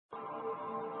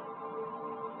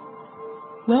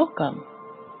Welcome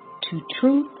to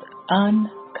Truth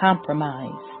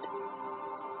Uncompromised.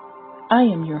 I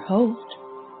am your host,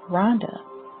 Rhonda.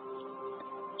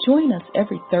 Join us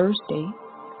every Thursday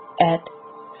at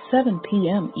 7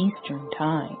 p.m. Eastern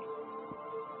Time.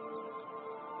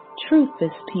 Truth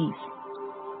is peace.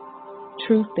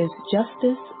 Truth is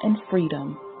justice and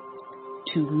freedom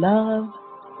to love,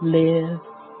 live,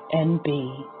 and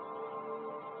be.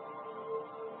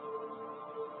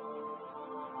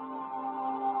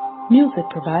 Music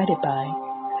provided by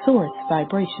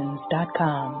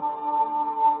SourceVibrations.com.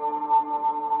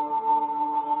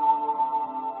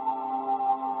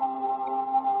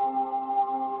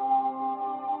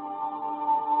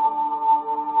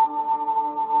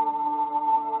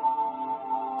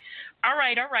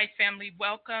 All right, family.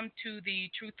 Welcome to the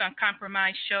Truth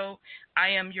Uncompromised show. I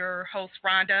am your host,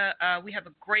 Rhonda. We have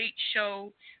a great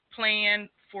show planned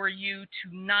for you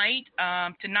tonight.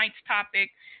 Tonight's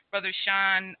topic, Brother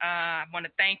Sean, I want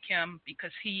to thank him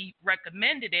because he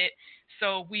recommended it.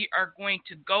 So we are going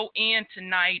to go in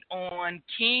tonight on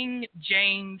King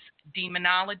James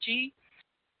demonology.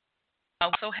 We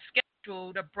also have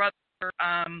scheduled a brother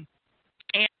Andrew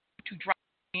to drop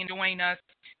in and join us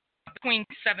between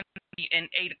 7 and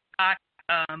 8 o'clock.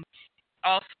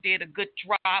 Also did a good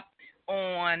drop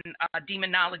on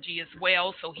demonology as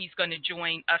well, so he's going to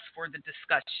join us for the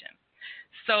discussion.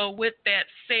 So with that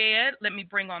said, let me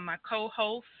bring on my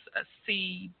co-hosts. I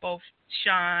see both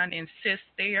Sean and Sis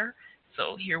there.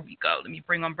 So here we go. Let me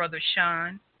bring on Brother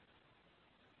Sean.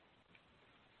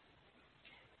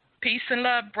 Peace and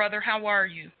love, brother. How are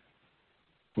you?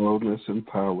 Wellness and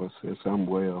power, sis. I'm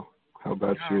well. How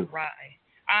about you? All right.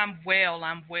 I'm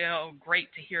well.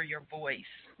 Great to hear your voice.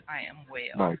 I am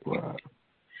well. Likewise.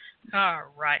 All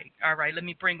right. Let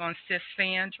me bring on Sis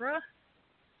Sandra.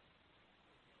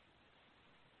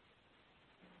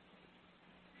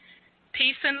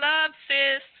 Peace and love,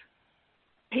 sis.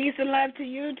 Peace and love to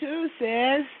you too,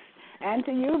 sis. And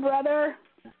to you, brother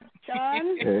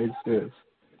Sean. Hey, sis.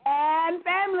 And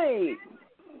family.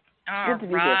 All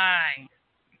right.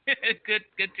 Good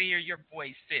to hear your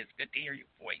voice, sis. Good to hear your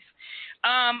voice.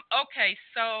 Okay,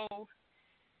 so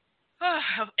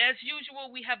as usual,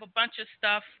 we have a bunch of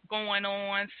stuff going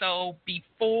on. So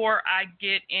before I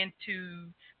get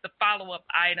into the follow-up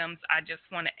items, I just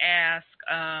want to ask,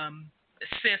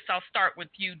 sis, I'll start with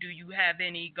you. Do you have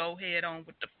any go ahead on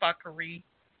with the fuckery?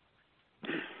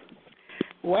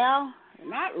 Well,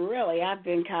 not really. I've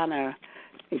been kind of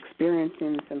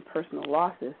experiencing some personal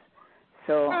losses.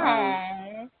 So,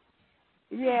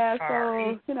 yeah,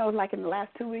 sorry. so, like in the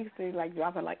last 2 weeks, they're like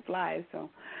dropping like flies. So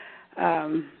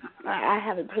I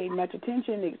haven't paid much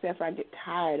attention except for I get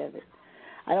tired of it.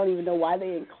 I don't even know why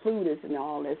they include us in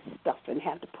all this stuff and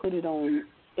have to put it on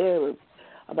air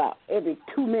about every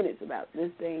 2 minutes about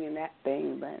this thing and that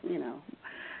thing. But,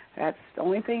 that's the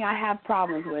only thing I have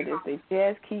problems with is they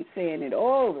just keep saying it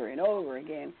over and over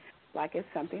again like it's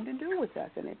something to do with us,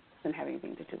 and it doesn't have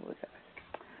anything to do with us.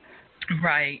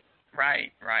 Right.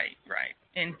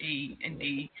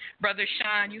 Indeed. Brother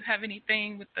Sean, you have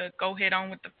anything with the go ahead on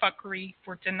with the fuckery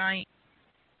for tonight?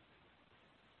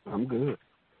 I'm good.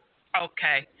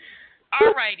 Okay.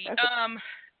 All righty.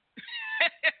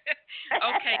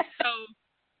 Okay, so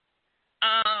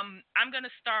I'm going to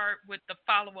start with the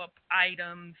follow-up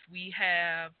items. We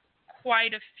have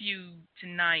quite a few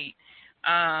tonight,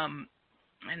 and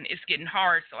it's getting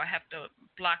hard, so I have to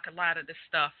block a lot of the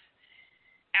stuff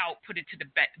out, put it to the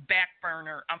back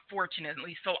burner,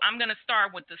 unfortunately. So I'm going to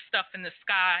start with the stuff in the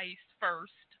skies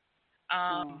first.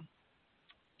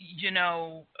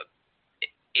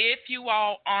 If you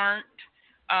all aren't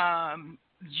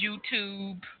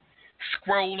YouTube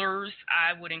scrollers,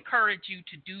 I would encourage you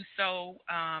to do so.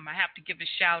 I have to give a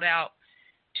shout out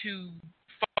to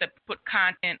folks that put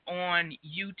content on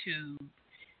YouTube.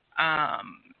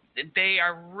 They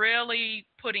are really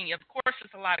putting, of course,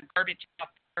 there's a lot of garbage out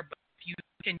there, but if you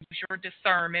can use your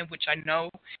discernment, which I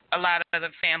know a lot of the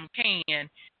family can,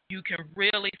 you can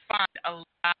really find a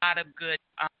lot of good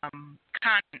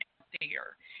content out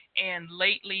there. And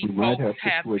lately, you might folks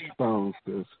have to switch phones,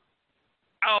 sis.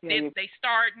 Oh, they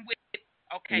starting with it.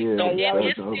 Okay, yeah, so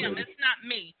it's them. already. It's not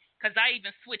me, because I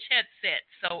even switch headsets.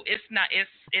 So it's not.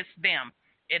 It's them.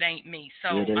 It ain't me.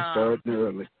 So yeah, they starting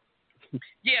early.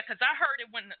 Yeah, because I heard it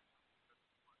when.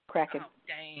 Cracking. Oh,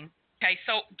 dang. Okay,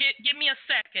 so give me a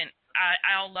second.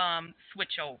 I'll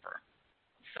switch over.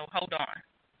 So hold on.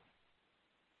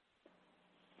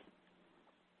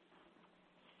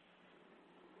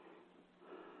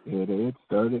 Yeah, they had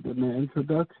started in the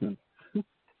introduction.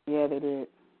 Yeah, they did.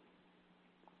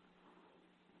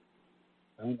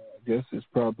 I guess it's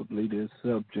probably this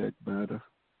subject matter.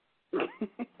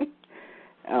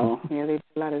 Oh, yeah, they do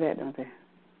a lot of that, don't they?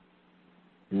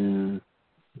 Yeah,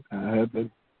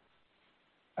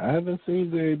 I haven't seen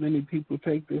very many people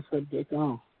take this subject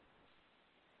on.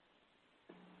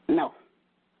 No.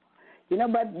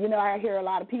 But I hear a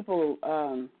lot of people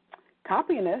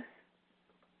copying us,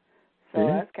 so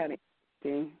Yeah. that's kind of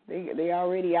interesting. They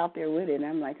already out there with it, and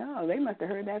I'm like, oh, they must have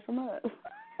heard that from us.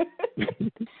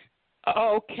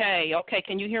 Okay.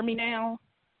 Can you hear me now?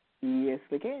 Yes,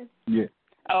 we can. Yeah.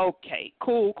 Okay,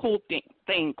 cool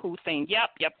thing.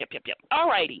 Yep. All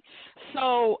righty.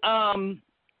 So,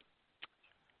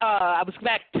 I was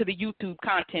back to the YouTube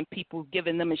content people,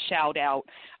 giving them a shout out.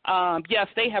 Yes,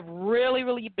 they have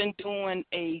really been doing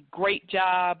a great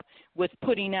job with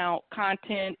putting out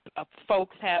content.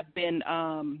 Folks have been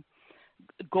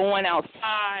going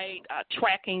outside,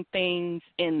 tracking things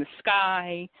in the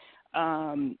sky.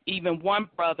 Even one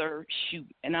brother,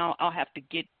 and I'll have to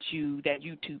get you that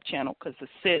YouTube channel because the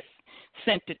sis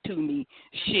sent it to me.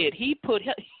 Shit, he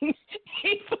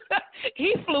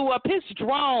flew up his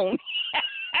drone.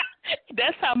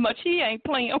 That's how much he ain't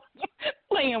playing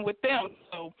with them.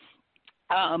 So,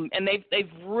 and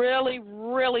they've really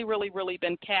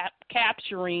been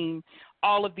capturing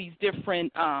all of these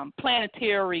different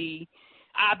planetary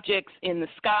objects in the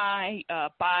sky,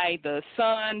 by the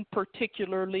sun,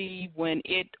 particularly when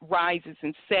it rises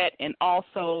and sets, and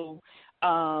also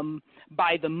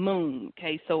by the moon.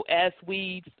 Okay, so as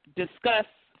we've discussed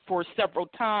for several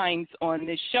times on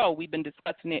this show, we've been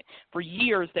discussing it for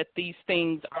years, that these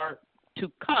things are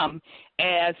to come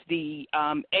as the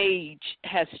age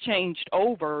has changed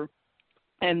over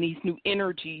and these new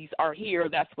energies are here.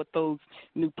 That's what those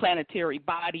new planetary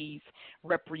bodies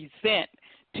represent,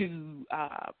 to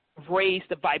raise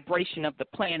the vibration of the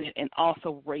planet and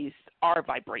also raise our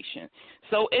vibration.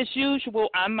 So as usual,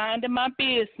 I'm minding my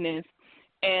business,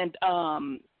 and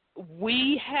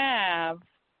we have,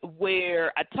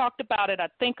 where I talked about it, I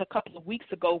think a couple of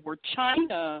weeks ago, where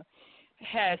China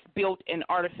has built an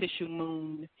artificial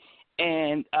moon,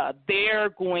 and they're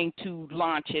going to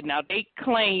launch it. Now, they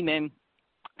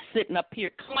sitting up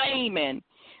here claiming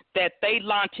that they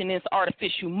launching this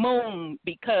artificial moon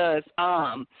because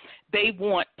they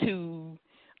want to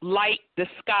light the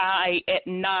sky at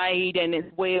night, and as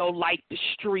well light the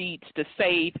streets to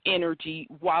save energy,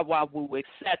 woo,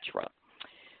 etc.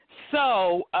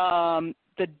 So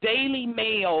the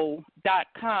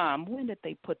DailyMail.com, when did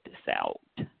they put this out?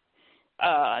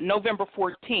 November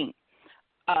 14th.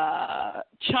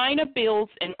 China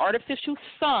builds an artificial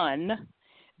sun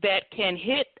that can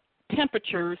hit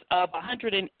temperatures of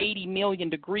 180 million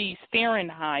degrees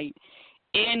Fahrenheit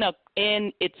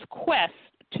in its quest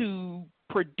to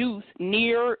produce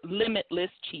near limitless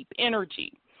cheap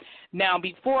energy. Now,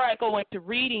 before I go into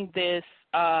reading this,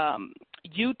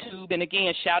 YouTube, and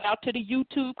again, shout out to the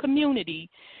YouTube community,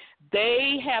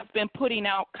 they have been putting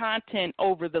out content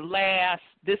over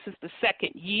this is the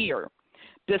second year,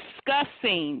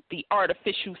 discussing the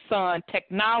artificial sun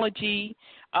technology,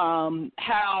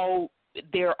 how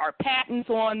there are patents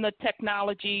on the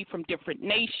technology from different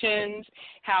nations,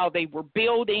 how they were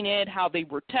building it, how they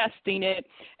were testing it,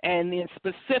 and then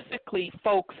specifically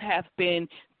folks have been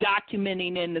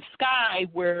documenting in the sky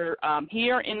where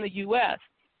here in the U.S.,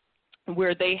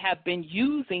 where they have been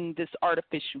using this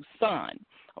artificial sun,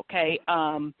 okay?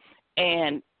 And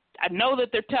I know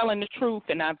that they're telling the truth,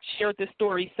 and I've shared this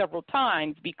story several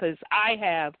times because I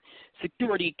have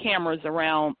security cameras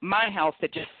around my house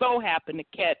that just so happen to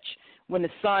catch when the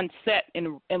sun sets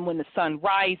and when the sun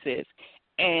rises.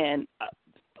 And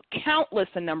countless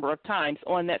a number of times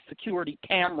on that security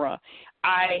camera,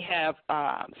 I have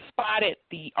spotted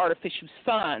the artificial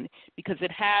sun because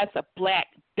it has a black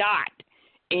dot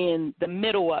in the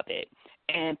middle of it.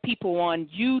 And people on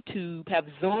YouTube have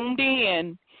zoomed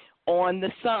in on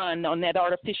the sun, on that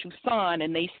artificial sun,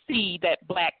 and they see that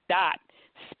black dot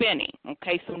spinning.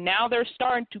 Okay, so now they're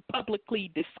starting to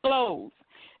publicly disclose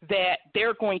that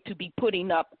they're going to be putting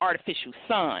up artificial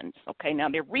suns. Okay, now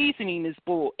their reasoning is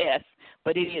bull S,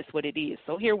 but it is what it is.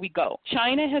 So here we go.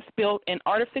 China has built an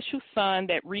artificial sun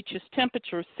that reaches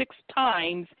temperatures 6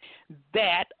 times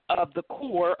that of the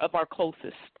core of our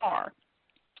closest star.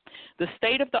 The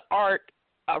state-of-the-art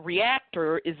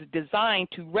reactor is designed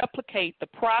to replicate the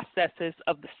processes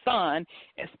of the sun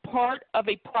as part of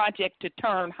a project to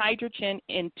turn hydrogen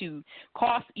into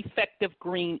cost-effective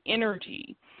green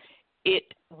energy.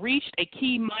 It reached a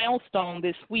key milestone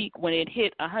this week when it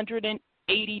hit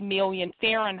 180 million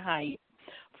Fahrenheit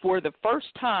for the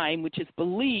first time, which is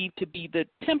believed to be the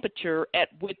temperature at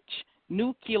which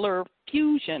nuclear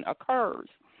fusion occurs.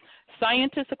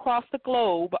 scientists across the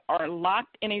globe are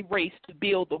locked in a race to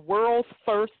build the world's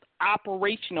first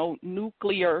operational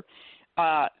nuclear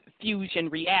fusion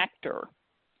reactor.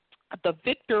 The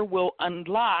victor will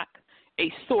unlock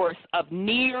a source of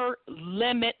near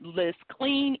limitless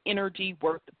clean energy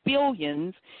worth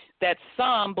billions that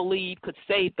some believe could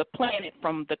save the planet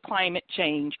from the climate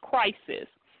change crisis.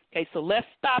 Okay, so let's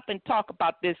stop and talk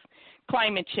about this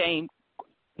climate change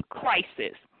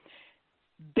crisis.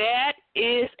 That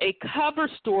is a cover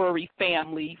story,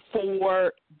 family,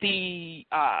 for the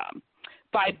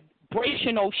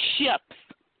vibrational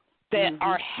shifts that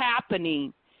are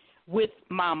happening with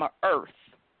Mama Earth.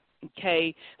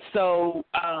 Okay, so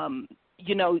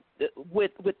you know,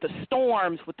 with the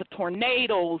storms, with the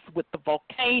tornadoes, with the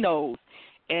volcanoes,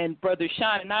 and Brother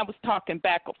Sean and I was talking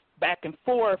back and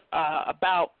forth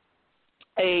about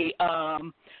a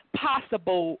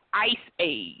possible ice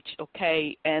age.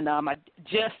 Okay, and I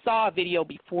just saw a video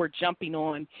before jumping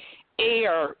on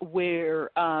air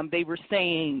where they were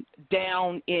saying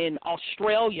down in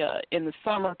Australia in the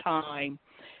summertime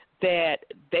that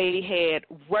they had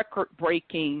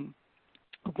record-breaking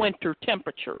winter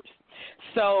temperatures.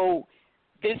 So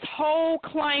this whole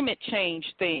climate change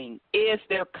thing is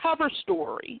their cover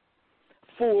story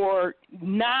for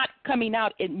not coming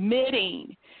out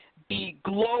admitting the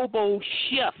global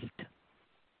shift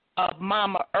of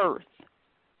Mama Earth.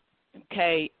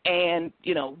 Okay, and,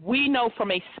 you know, we know from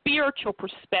a spiritual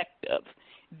perspective,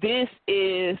 this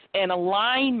is an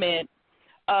alignment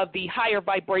of the higher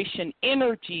vibration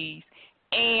energies,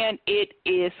 and it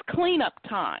is cleanup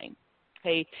time,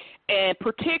 okay? And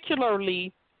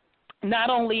particularly, not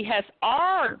only has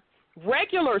our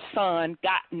regular sun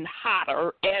gotten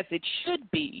hotter, as it should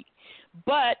be,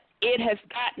 but it has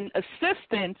gotten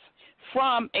assistance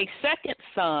from a second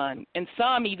sun, and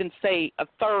some even say a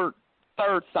third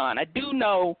sun. I do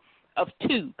know of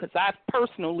two because I've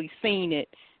personally seen it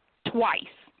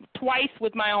twice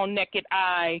with my own naked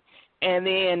eye. And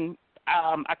then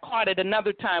I caught it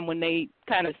another time when they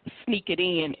kind of sneak it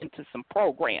into some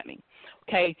programming.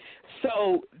 Okay,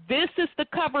 so this is the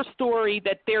cover story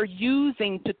that they're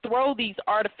using to throw these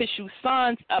artificial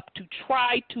suns up to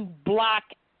try to block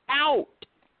out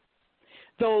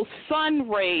those sun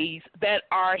rays that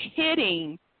are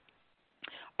hitting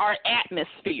our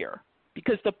atmosphere.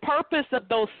 Because the purpose of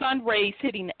those sun rays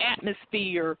hitting the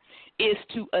atmosphere is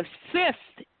to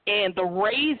assist in the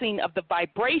raising of the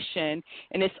vibration,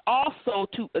 and it's also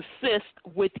to assist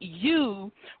with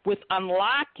you with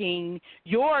unlocking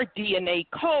your DNA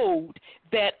code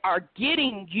that are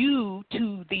getting you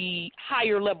to the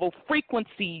higher level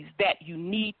frequencies that you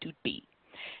need to be.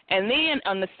 And then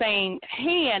on the same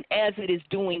hand, as it is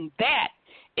doing that,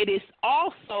 it is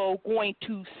also going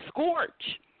to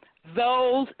scorch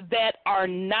those that are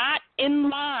not in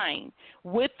line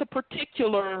with the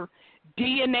particular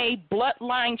DNA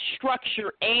bloodline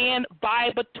structure and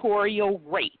vibratorial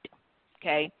rate.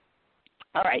 Okay?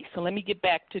 All right, so let me get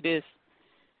back to this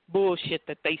bullshit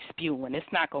that they spewing. It's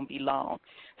not going to be long.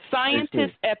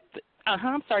 Scientists at the,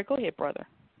 I'm sorry, go ahead, brother.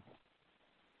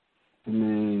 I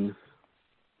mean,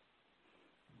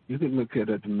 you can look at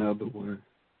it another way.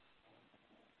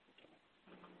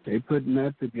 They putting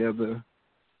that together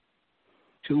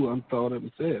to unthaw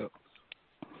themselves.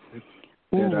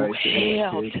 Ooh,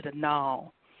 hell to the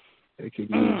no. They can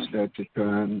use that to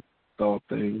try and thaw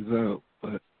things out,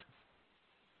 but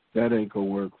that ain't going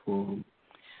to work for them.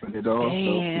 But it also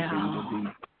can be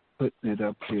putting it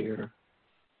up here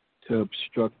to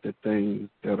obstruct the things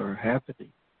that are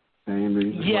happening. Same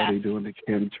reason why they're doing the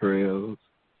chemtrails.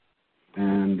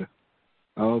 And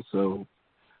also,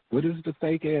 what is the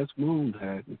fake-ass moon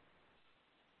hiding?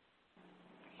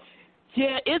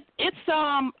 Yeah, it's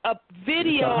a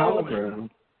video. It's a hologram.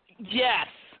 Yes.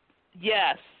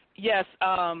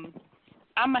 I'm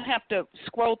gonna have to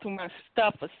scroll through my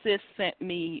stuff. A sis sent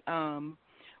me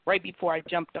right before I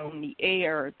jumped on the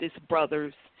air this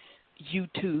brother's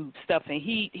YouTube stuff, and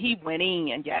he went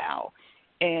in, y'all,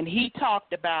 and he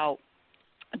talked about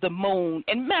the moon.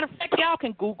 And matter of fact, y'all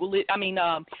can Google it. I mean,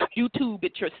 YouTube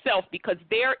it yourself, because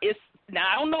there is, now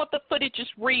I don't know if the footage is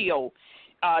real.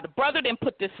 The brother didn't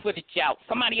put this footage out.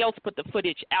 Somebody else put the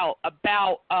footage out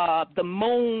about the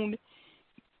moon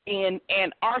in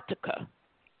Antarctica.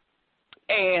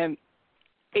 And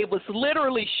it was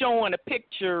literally showing a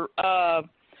picture of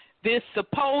this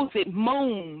supposed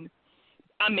moon.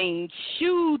 I mean,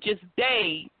 huge as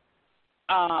day.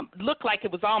 Looked like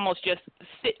it was almost just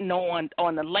sitting on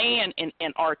the land in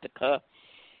Antarctica.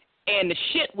 And the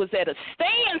shit was at a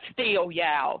standstill,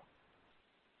 y'all.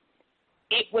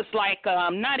 It was like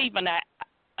not even a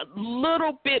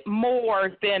little bit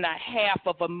more than a half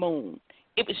of a moon.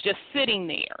 it was just sitting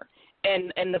there,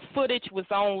 and the footage was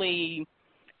only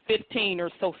 15 or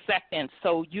so seconds,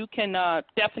 so you can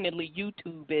definitely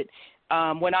YouTube it.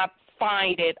 When I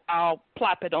find it, I'll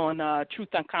plop it on Truth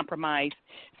Uncompromised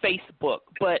Facebook.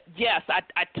 But yes,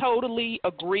 I totally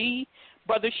agree,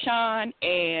 Brother Sean,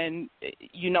 and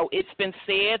it's been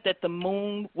said that the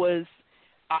moon was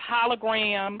a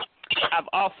hologram. I've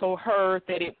also heard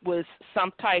that it was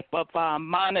some type of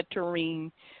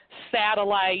monitoring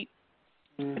satellite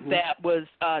that was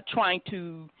trying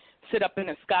to sit up in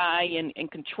the sky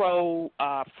and control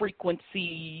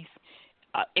frequencies,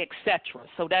 etc.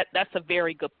 So that's a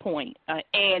very good point.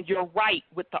 And you're right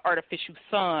with the artificial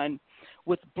sun,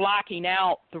 with blocking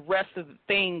out the rest of the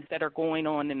things that are going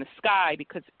on in the sky,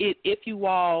 because if you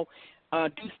all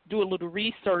do a little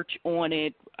research on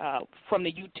it from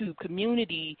the YouTube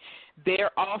community,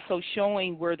 they're also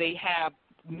showing where they have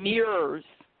mirrors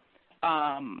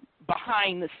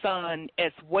behind the sun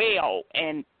as well,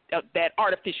 and that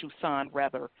artificial sun,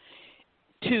 rather,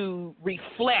 to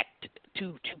reflect,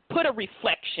 to put a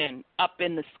reflection up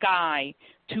in the sky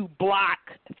to block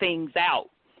things out,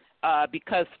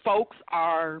 because folks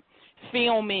are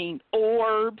filming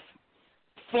orbs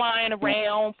flying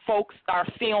around. Folks are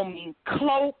filming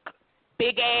cloak,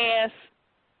 big-ass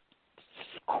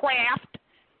craft.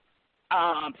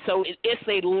 So it's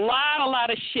a lot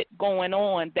of shit going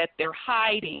on that they're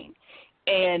hiding,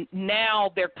 and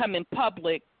now they're coming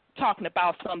public talking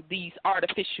about some of these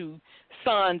artificial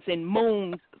suns and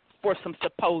moons for some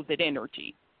supposed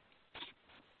energy.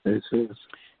 It is.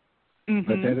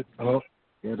 But that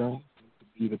also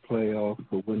be the playoff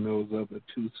for when those other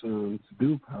two suns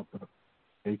do pop up.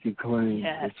 They can claim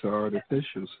it's an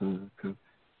artificial sun. Cause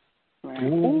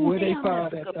where they fire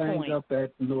that thing up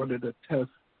at in order to test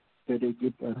that they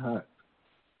get that hot?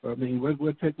 I mean,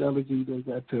 what technology they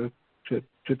got to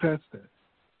test that?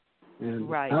 And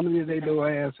how many of their little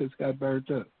asses got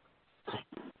burnt up?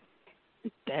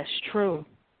 That's true.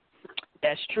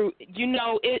 That's true.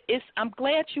 I'm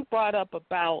glad you brought up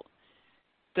about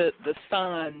the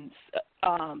suns,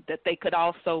 that they could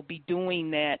also be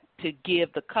doing that to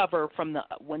give the cover from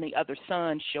when the other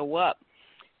suns show up,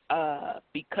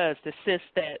 because the sis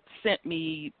that sent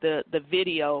me the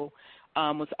video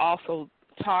was also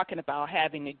talking about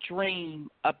having a dream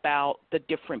about the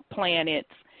different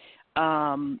planets.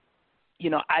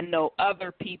 I know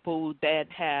other people that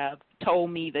have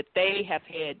told me that they have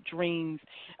had dreams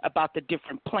about the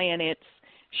different planets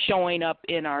showing up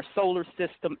in our solar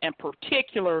system, and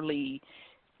particularly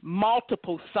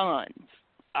multiple suns.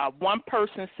 One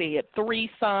person said 3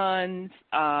 suns.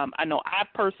 I know I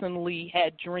personally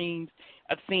had dreams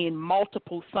of seeing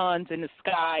multiple suns in the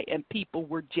sky, and people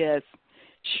were just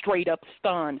straight up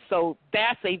stunned. So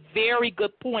that's a very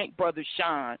good point, Brother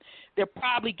Sean. They're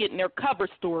probably getting their cover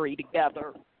story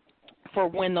together for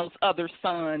when those other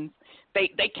suns, they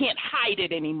can't hide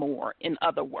it anymore, in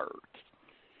other words.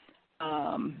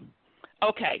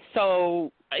 Okay,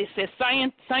 so it says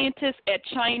scientists at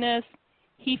China's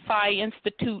Hefei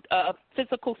Institute of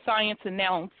Physical Science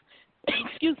announced,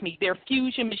 their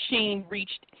fusion machine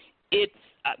hit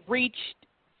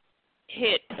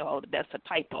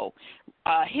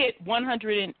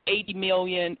 180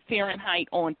 million Fahrenheit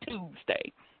on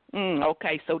Tuesday.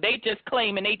 Okay, so they just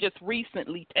claiming they just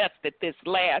recently tested this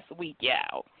last week,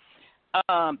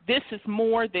 This is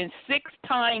more than 6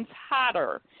 times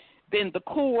hotter than the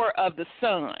core of the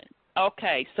sun.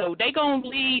 Okay, so they gonna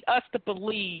lead us to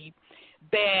believe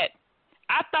that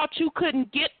I thought you couldn't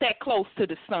get that close to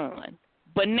the sun,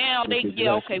 but now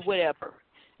whatever.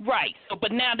 Right. So,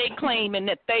 but now they claiming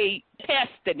that they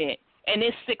tested it and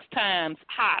it's 6 times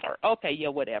hotter. Okay,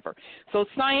 whatever. So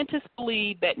scientists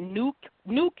believe that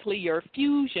nuclear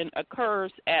fusion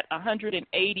occurs at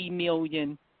 180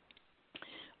 million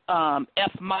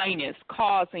F-,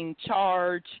 causing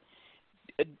charged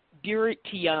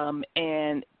deuterium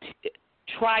and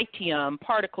tritium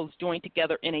particles joined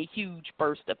together in a huge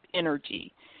burst of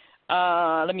energy.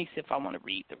 Let me see if I want to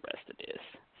read the rest of this.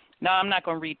 No, I'm not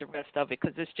going to read the rest of it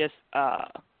because it's just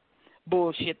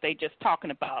bullshit. They just talking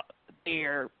about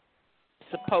their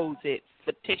supposed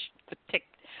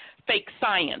fake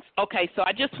science. Okay, so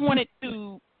I just wanted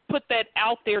to put that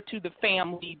out there to the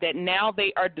family that now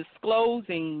they are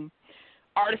disclosing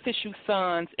artificial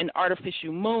suns and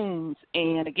artificial moons.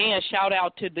 And again, shout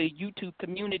out to the YouTube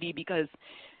community because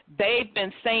they've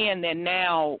been saying that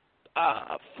now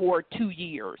for 2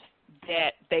 years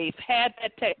that they have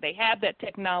that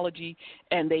technology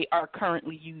and they are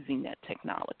currently using that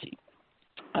technology.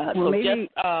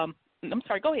 I'm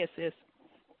sorry, go ahead, sis.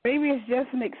 Maybe it's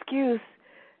just an excuse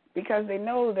because they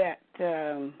know that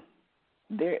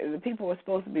the people were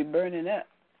supposed to be burning up,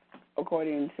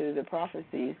 according to the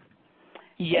prophecies.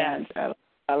 Yes. And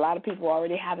a lot of people are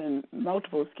already having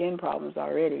multiple skin problems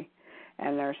already,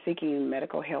 and they're seeking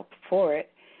medical help for it.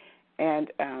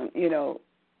 And,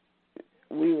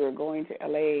 we were going to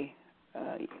L.A.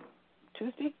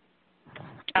 Tuesday.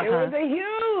 There was a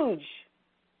huge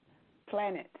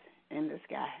planet in the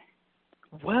sky.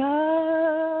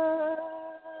 What?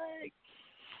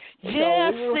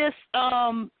 Yes, this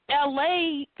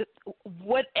L.A.,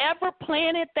 whatever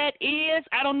planet that is,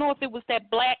 I don't know if it was that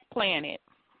black planet,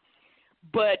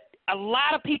 but a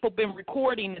lot of people been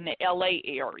recording in the L.A.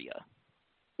 area.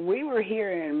 We were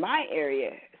here in my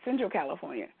area, Central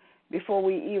California. Before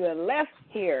we even left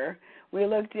here, we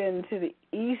looked into the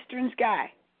eastern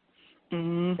sky.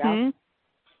 Mm-hmm. South,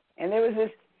 and there was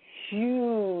this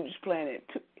huge planet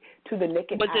to the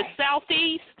naked eye. Was it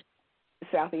southeast?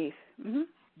 Southeast. Mm-hmm.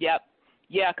 Yep.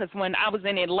 Yeah, because when I was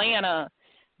in Atlanta,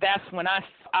 that's when I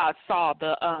saw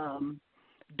the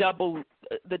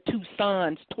two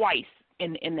suns twice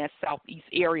in that southeast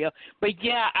area. But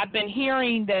yeah, I've been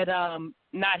hearing that.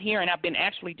 I've been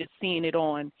actually just seeing it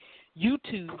on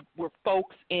YouTube where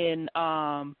folks in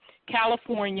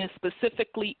California,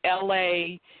 specifically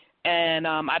LA, and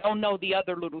I don't know the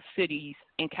other little cities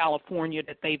in California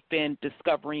that they've been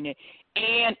discovering it,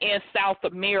 and in South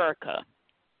America.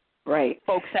 Right.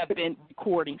 Folks have been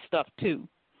recording stuff too.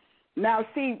 Now,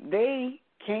 see, they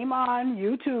came on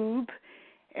YouTube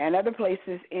and other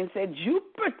places and said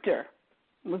Jupiter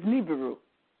was Nibiru.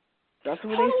 That's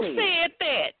what they said. Who said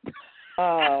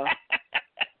that?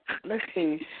 Let's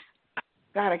see.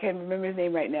 God, I can't remember his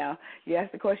name right now. You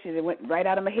asked the question, it went right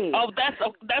out of my head. Oh, that's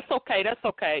okay. That's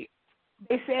okay.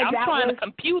 They said I'm trying to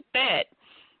compute that.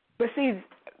 But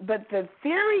the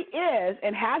theory is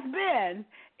and has been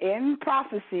in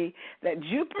prophecy that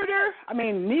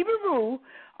Nibiru,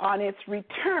 on its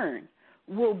return,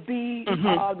 will be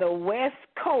on the West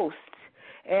Coast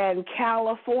and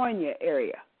California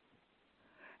area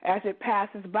as it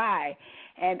passes by.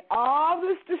 And all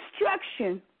this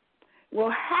destruction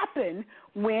will happen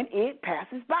when it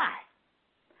passes by,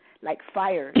 like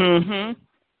fires,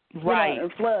 right,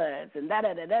 and floods, and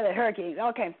hurricanes,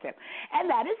 all kinds of stuff. And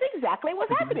that is exactly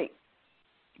what's happening.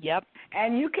 Yep.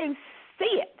 And you can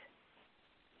see it.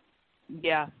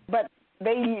 Yeah. But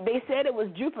they said it was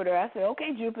Jupiter. I said,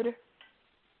 okay, Jupiter.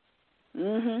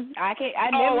 I see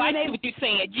what you're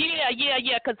saying.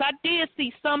 Yeah. Because I did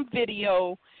see some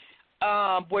video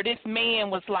where this man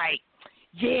was like,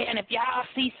 yeah, and if y'all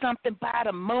see something by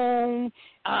the moon,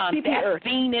 that's Earth.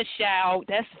 Venus, y'all.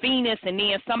 That's Venus. And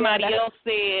then somebody else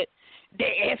said that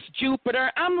it's Jupiter.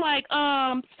 I'm like,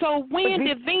 so when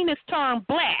did Venus turn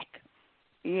black?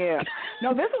 Yeah.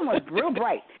 No, this one was real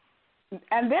bright.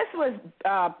 And this was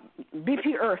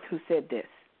BP Earth who said this.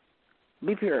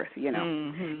 BP Earth,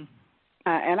 Mm-hmm.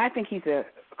 And I think he's a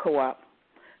co-op.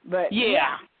 But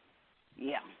yeah.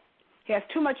 He has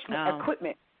too much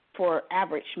equipment for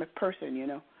average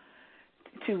person,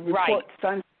 to report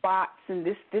sunspots and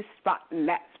this spot and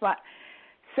that spot.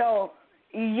 So,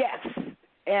 yes,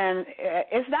 and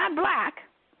it's not black.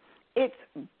 It's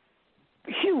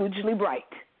hugely bright.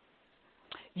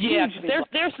 Yeah,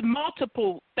 there's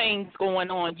multiple things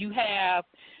going on. You have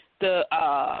the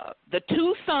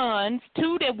two suns,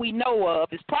 two that we know of.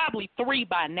 It's probably three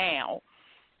by now.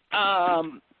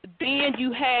 Then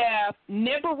you have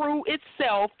Nibiru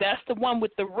itself. That's the one with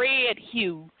the red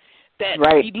hue that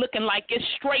be looking like it's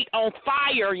straight on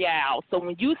fire, y'all. So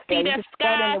when you see that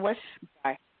sky, in the western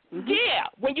sky. Yeah,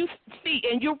 when you see,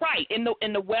 and you're right, in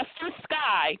the western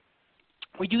sky,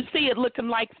 when you see it looking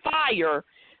like fire,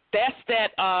 that's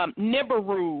that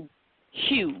Nibiru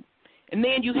hue. And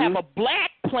then you have a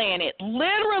black planet,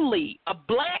 literally a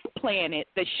black planet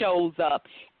that shows up.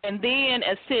 And then,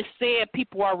 as Sis said,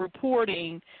 people are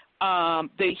reporting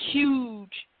the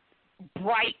huge,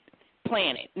 bright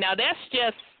planet. Now, that's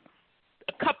just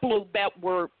a couple that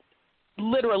were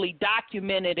literally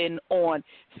documented on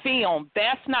film.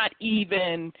 That's not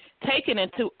even taking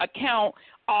into account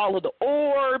all of the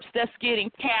orbs that's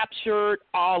getting captured,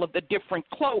 all of the different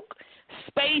cloak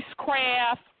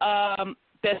spacecraft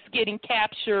that's getting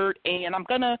captured. And I'm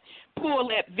going to pull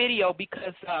that video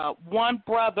because one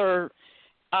brother,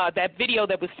 that video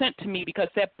that was sent to me, because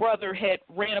that brother had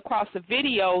ran across a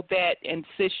video that, and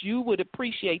Sis, you would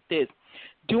appreciate this,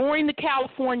 during the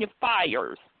California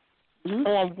fires,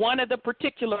 on one of the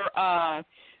particular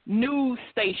news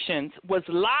stations was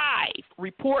live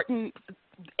reporting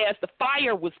as the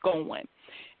fire was going.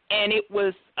 And it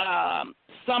was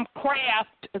some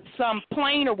craft, some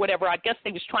plane or whatever. I guess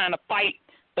they was trying to fight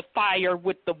the the fire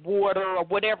with the water or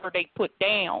whatever they put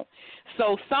down.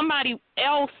 So somebody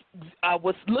else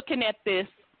was looking at this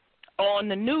on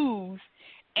the news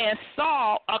and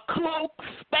saw a cloaked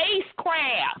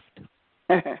spacecraft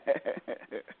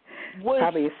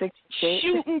was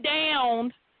shooting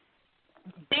down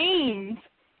beams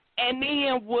and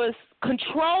then was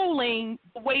controlling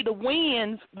the way the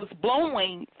winds was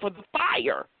blowing for the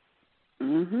fire.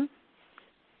 Mhm.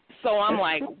 So I'm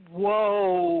like,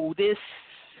 whoa, this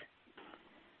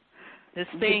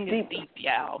thing is deep,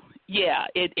 y'all. Yeah,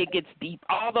 it gets deep.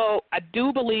 Although I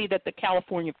do believe that the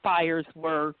California fires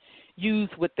were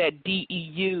used with that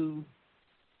DEW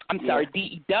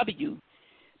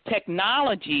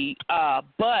technology.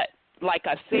 But like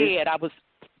I said, I was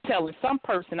telling some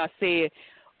person, I said,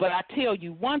 but I tell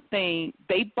you one thing,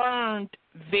 they burned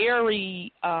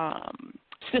very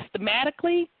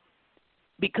systematically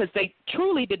because they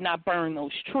truly did not burn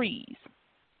those trees.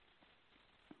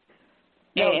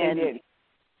 No, and, they did.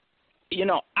 You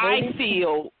know, I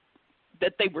feel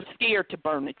that they were scared to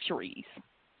burn the trees.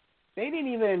 They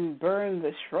didn't even burn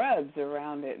the shrubs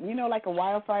around it. You know, like a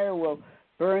wildfire will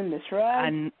burn the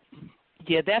shrubs.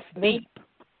 Yeah, that's deep.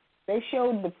 They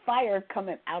showed the fire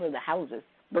coming out of the houses,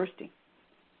 bursting.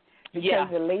 Because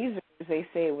the lasers, they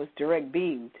say, it was direct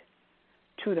beamed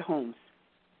to the homes.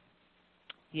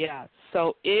 Yeah,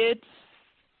 so it's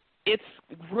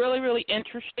really, really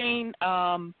interesting.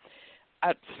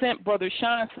 I sent Brother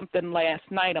Sean something last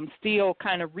night. I'm still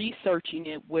kind of researching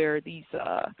it, where these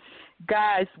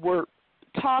guys were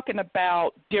talking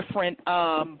about different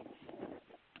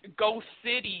ghost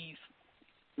cities,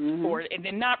 and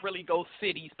they're not really ghost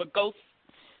cities, but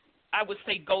I would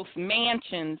say ghost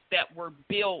mansions that were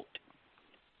built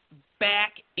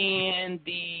back in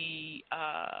the,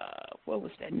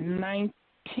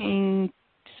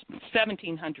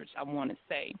 1700s, I want to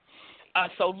say.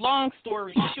 So long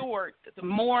story short, the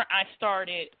more I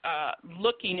started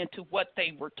looking into what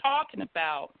they were talking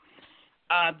about,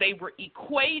 they were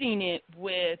equating it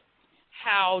with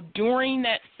how during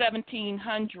that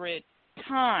 1700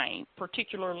 time,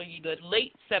 particularly the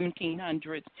late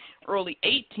 1700s, early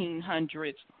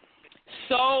 1800s,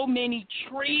 so many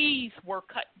trees were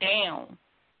cut down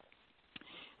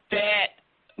that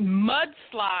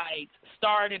mudslides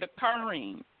started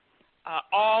occurring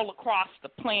all across the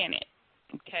planet.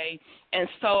 Okay, and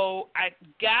so I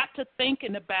got to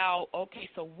thinking about, okay,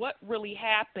 so what really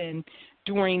happened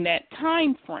during that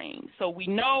time frame? So we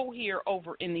know here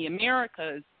over in the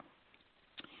Americas,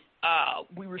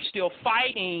 we were still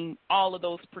fighting all of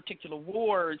those particular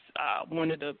wars.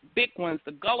 One of the big ones,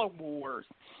 the Gullah Wars,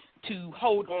 to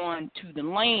hold on to the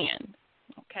land.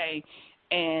 Okay,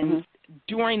 and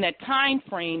during that time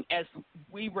frame, as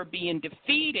we were being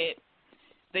defeated,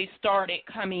 they started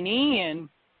coming in,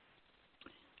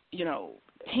 you know,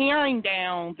 tearing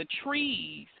down the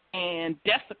trees and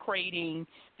desecrating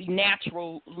the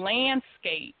natural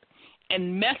landscape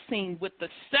and messing with the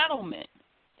settlement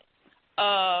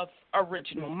of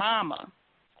Original Mama.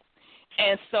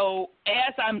 And so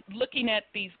as I'm looking at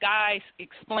these guys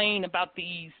explain about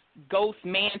these ghost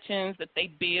mansions that they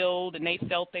build and they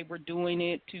felt they were doing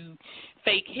it to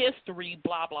fake history,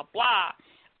 blah, blah, blah,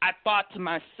 I thought to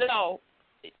myself,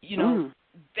 you know,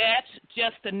 that's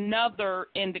just another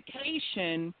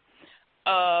indication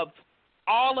of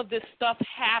all of this stuff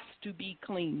has to be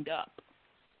cleaned up.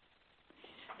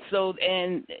 So,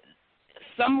 and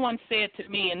someone said to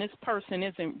me, and this person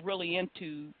isn't really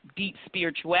into deep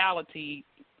spirituality,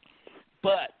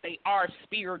 but they are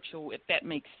spiritual, if that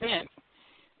makes sense.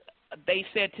 They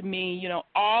said to me, you know,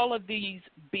 all of these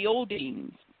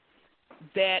buildings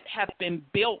that have been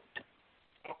built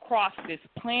across this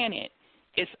planet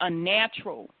is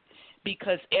unnatural,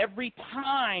 because every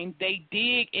time they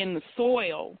dig in the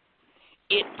soil,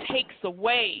 it takes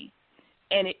away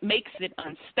and it makes it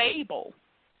unstable.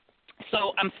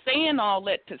 So I'm saying all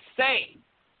that to say,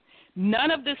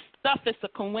 none of this stuff is a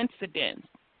coincidence.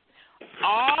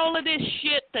 All of this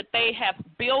shit that they have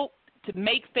built to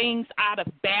make things out of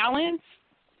balance,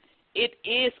 it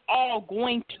is all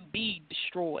going to be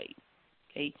destroyed.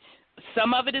 Okay,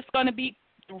 some of it is going to be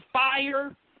through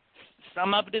fire.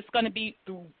 Some of it is going to be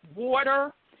through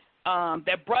water.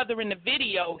 That brother in the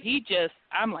video,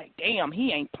 I'm like, damn,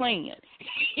 he ain't playing.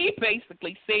 He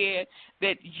basically said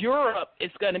that Europe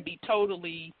is going to be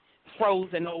totally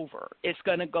frozen over. It's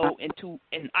going to go into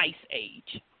an ice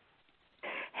age.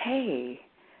 Hey,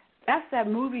 that's that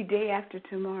movie Day After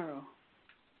Tomorrow.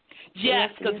 Yes,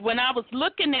 because when I was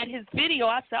looking at his video,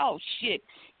 I said, oh, shit,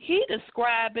 he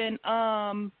describing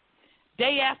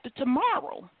Day After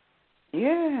Tomorrow.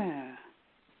 Yeah.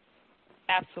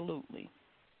 Absolutely.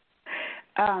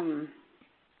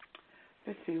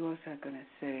 Let's see, what was I going to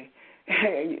say?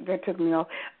 That took me off.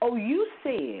 Oh, you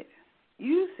said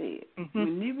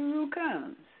when Nibiru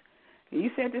comes, and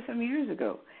you said this some years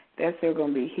ago, that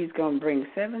he's going to bring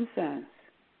 7 sons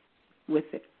with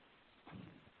it.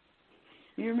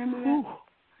 You remember that? Ooh,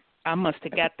 I must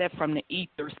have got that from the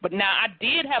ethers. But now I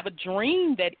did have a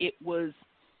dream that it was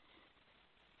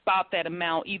about that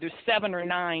amount, either 7 or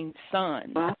 9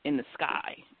 suns in the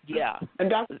sky. Yeah,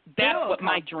 that's what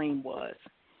my dream was.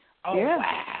 Oh, yeah.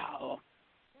 Wow.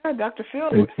 Yeah, Dr. Phil.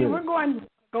 See, we're going to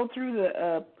go through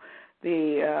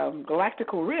the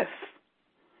galactical rift.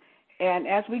 And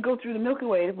as we go through the Milky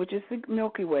Way, which is the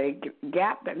Milky Way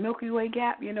gap, that Milky Way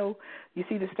gap, you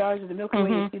see the stars of the Milky Way,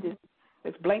 you see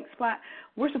this blank spot.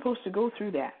 We're supposed to go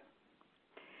through that.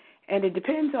 And it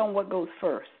depends on what goes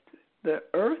first, the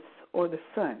Earth or the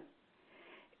sun.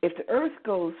 If the Earth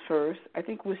goes first, I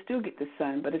think we'll still get the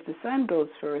sun. But if the sun goes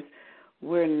first,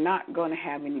 we're not going to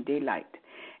have any daylight.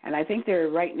 And I think they're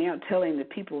right now telling the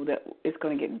people that it's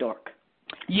going to get dark.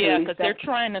 Yeah, because they're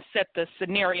trying to set the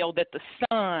scenario that the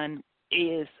sun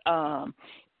is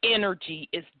energy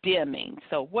is dimming.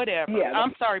 So whatever. Yeah,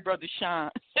 I'm sorry, Brother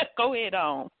Sean. Go ahead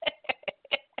on.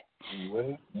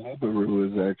 Well, Nibiru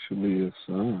is actually a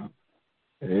sun.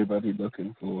 Everybody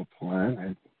looking for a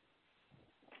planet.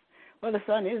 Well, the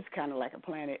sun is kind of like a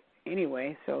planet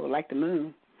anyway, so like the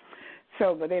moon.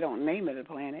 So, but they don't name it a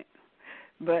planet.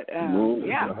 But moon is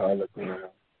a hologram.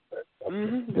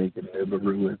 I'm thinking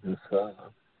Nibiru is the sun.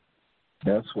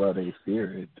 That's why they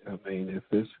fear it. I mean, if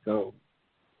it's going to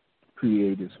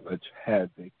create as much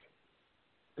havoc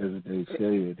as they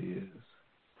say it is,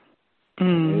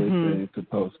 everything's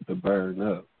supposed to burn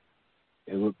up,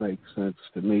 it would make sense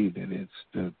to me that it's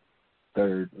the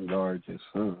 3rd largest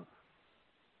sun.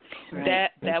 Right.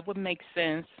 That would make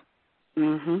sense.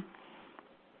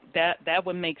 That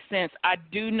would make sense. I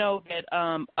do know that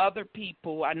other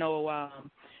people, I know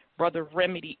Brother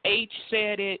Remedy H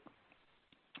said it,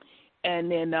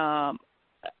 and then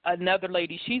another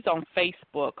lady, she's on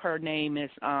Facebook. Her name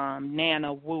is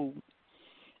Nana Wu,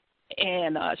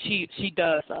 and she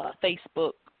does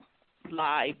Facebook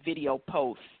live video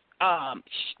posts.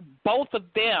 Both of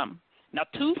them, now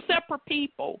 2 separate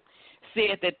people,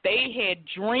 said that they had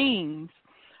dreams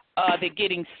that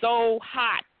getting so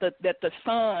hot that the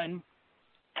sun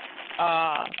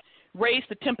raised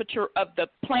the temperature of the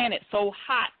planet so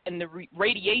hot and the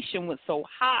radiation was so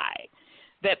high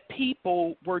that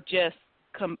people were just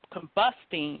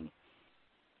combusting,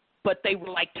 but they were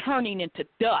like turning into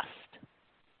dust.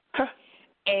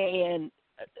 And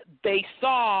they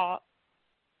saw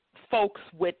folks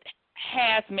with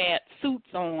hazmat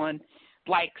suits on,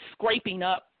 like scraping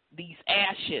up these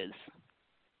ashes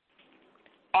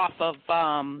off of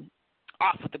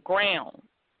the ground.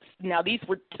 Now these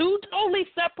were 2 totally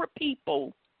separate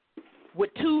people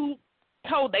with 2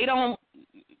 they don't.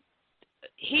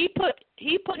 He put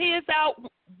his out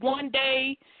one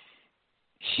day.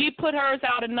 She put hers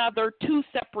out another. 2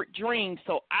 separate dreams.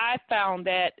 So I found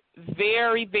that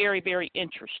very, very, very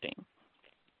interesting.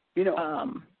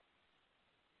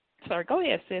 Sorry, go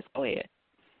ahead, sis. Go ahead.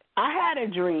 I had a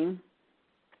dream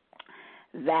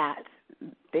that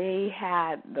they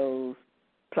had those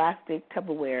plastic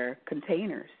Tupperware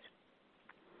containers.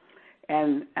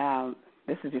 And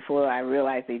this is before I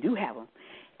realized they do have them.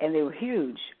 And they were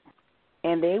huge.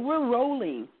 And they were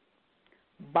rolling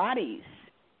bodies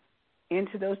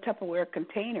into those Tupperware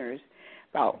containers,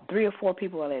 about 3 or 4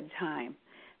 people at a time.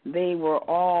 They were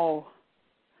all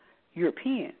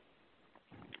European.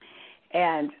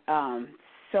 And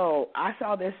so I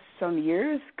saw this some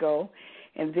years ago,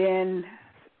 and then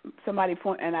somebody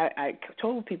and I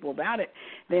told people about it.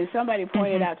 Then somebody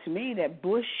pointed out to me that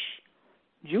Bush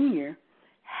Jr.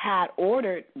 had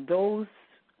ordered those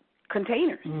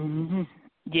containers.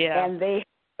 Yeah. And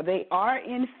they are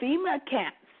in FEMA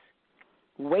camps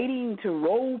waiting to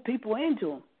roll people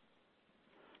into them.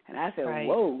 And I said, right.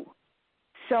 Whoa.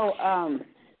 So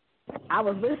I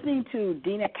was listening to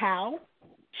Dina Cow.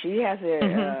 She has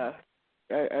a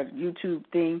YouTube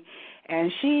thing,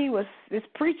 and this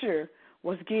preacher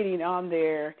was getting on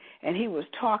there, and he was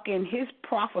talking his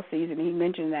prophecies, and he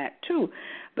mentioned that too.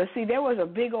 But see, there was a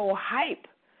big old hype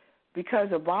because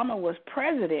Obama was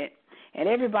president, and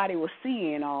everybody was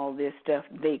seeing all this stuff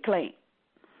they claimed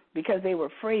because they were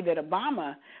afraid that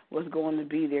Obama was going to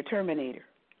be their Terminator.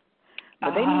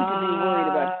 But they need to be worried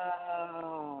about.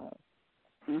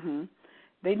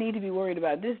 They need to be worried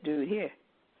about this dude here.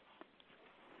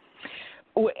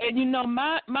 And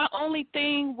my only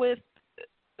thing with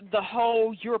the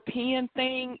whole European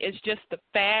thing is just the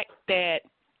fact that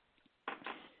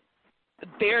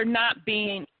they're not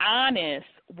being honest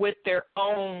with their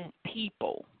own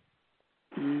people.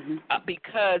 Mm-hmm.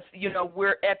 Because,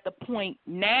 we're at the point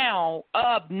now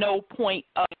of no point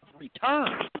of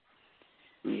return.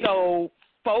 Yeah. So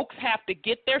folks have to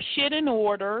get their shit in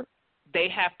order. They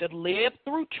have to live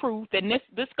through truth. And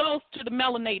this goes to the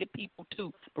melanated people,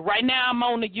 too. But right now I'm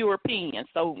on the European,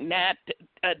 so not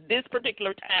this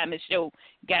particular time is your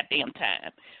goddamn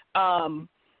time.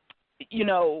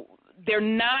 They're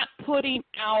not putting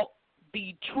out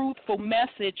the truthful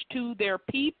message to their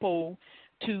people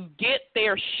to get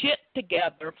their shit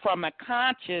together from a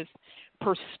conscious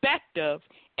perspective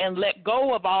and let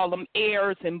go of all them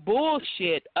airs and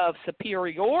bullshit of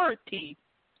superiority,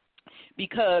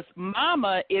 because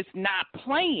mama is not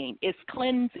playing. It's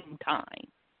cleansing time.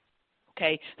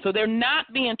 Okay? So they're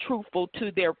not being truthful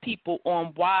to their people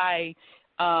on why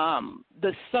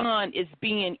the sun is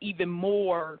being even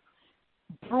more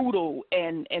brutal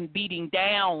and beating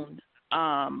down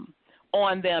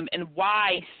on them, and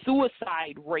why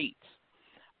suicide rates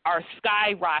are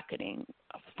skyrocketing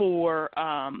for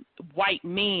white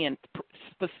men,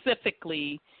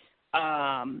 specifically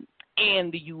in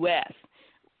the U.S.,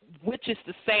 which is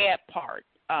the sad part.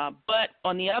 But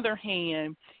on the other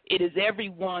hand, it is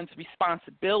everyone's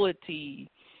responsibility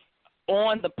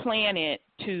on the planet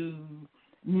to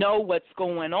know what's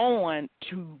going on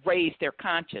to raise their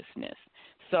consciousness.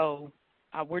 So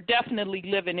we're definitely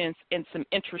living in some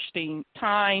interesting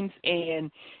times,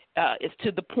 and it's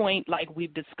to the point, like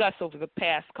we've discussed over the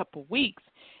past couple of weeks,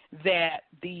 that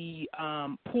the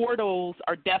portals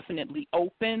are definitely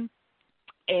open,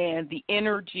 and the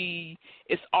energy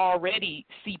is already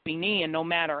seeping in no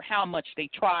matter how much they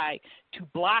try to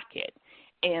block it.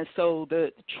 And so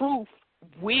the truth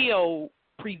will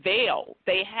prevail.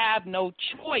 They have no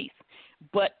choice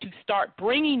but to start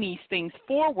bringing these things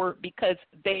forward, because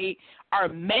they are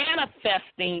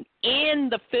manifesting in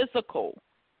the physical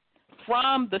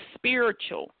from the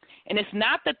spiritual. And it's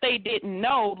not that they didn't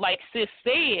know, like Sis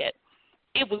said,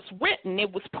 it was written,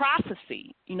 it was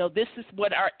prophecy. This is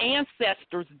what our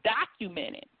ancestors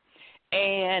documented.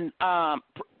 And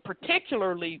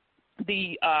particularly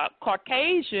the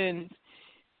Caucasians,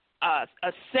 a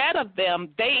set of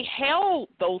them, they held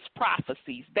those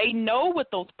prophecies. They know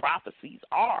what those prophecies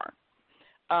are.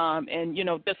 And,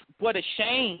 just what a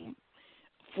shame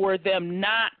for them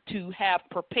not to have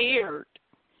prepared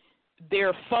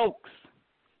their folks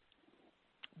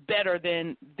better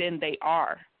than they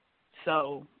are.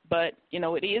 So, but,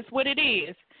 it is what it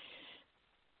is.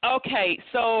 Okay,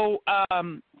 so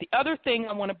the other thing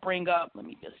I want to bring up, let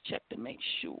me just check to make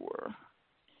sure.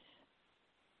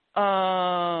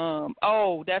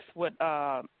 That's what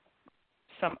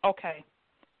okay.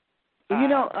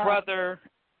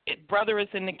 Brother is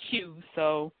in the queue,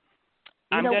 so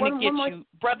I'm going to get you.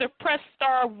 Brother, press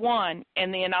 *1,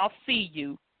 and then I'll see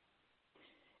you.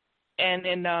 And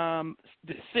then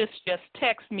the sis just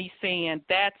text me saying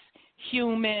that's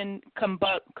human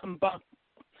combustion.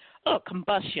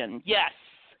 Yes,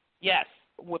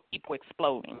 with people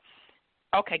exploding.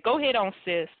 Okay, go ahead on,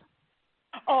 sis.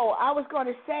 Oh, I was going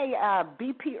to say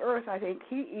BP Earth, I think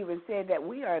he even said that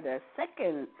we are the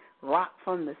second rock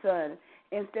from the sun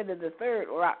instead of the third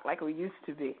rock like we used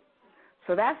to be.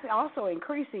 So that's also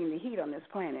increasing the heat on this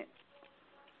planet.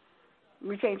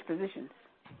 We changed positions.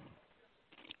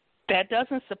 That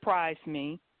doesn't surprise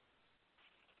me.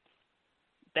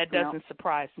 That doesn't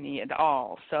surprise me at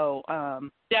all. So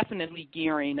definitely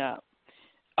gearing up.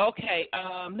 Okay,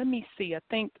 let me see. Let's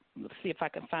see if I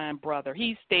can find Brother.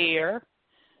 He's there.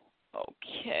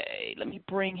 Okay, let me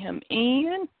bring him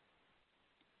in.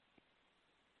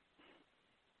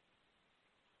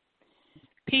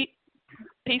 Peace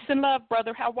and love,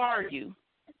 brother. How are you?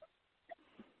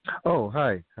 Oh,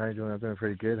 hi. How are you doing? I'm doing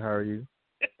pretty good. How are you?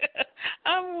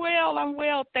 I'm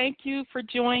well. Thank you for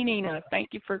joining us. Thank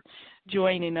you for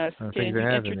joining us. Thank you for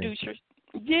having me.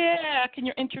 Can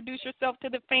you introduce yourself to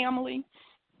the family?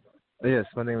 Yes,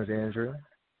 my name is Andrew.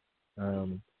 A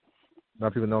lot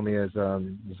of people know me as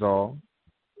Zal.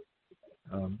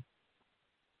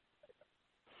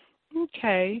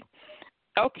 Okay.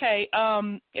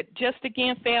 Just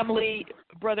again, family,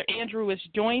 Brother Andrew is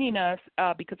joining us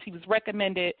because he was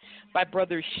recommended by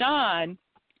Brother Sean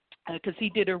because he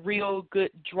did a real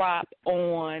good drop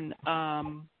on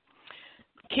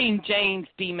King James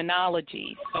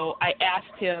demonology. So I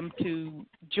asked him to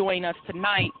join us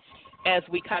tonight as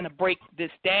we kind of break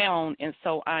this down, and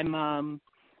so I'm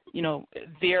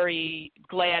very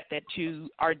glad that you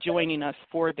are joining us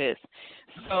for this.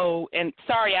 So, and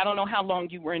sorry, I don't know how long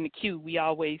you were in the queue. We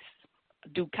always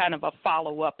do kind of a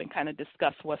follow-up and kind of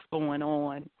discuss what's going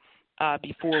on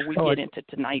before we get into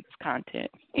tonight's content.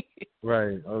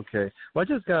 Right. Okay. Well, I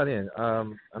just got in.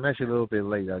 I'm actually a little bit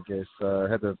late, I guess. I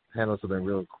had to handle something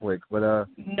real quick, but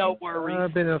no worries.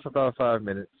 I've been in for about 5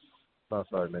 minutes. About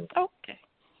 5 minutes. Okay.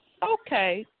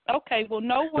 Well,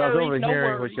 no worries. So I was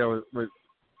overhearing worries.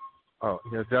 I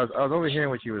was overhearing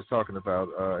what you was talking about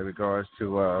in regards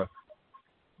to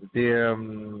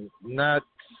the not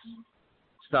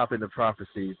stopping the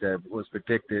prophecies that was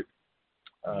predicted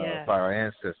by our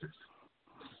ancestors.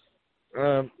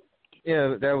 That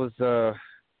was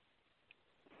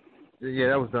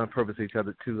done purposely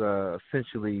to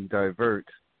essentially divert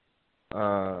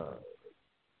a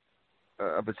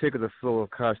particular flow of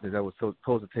consciousness that was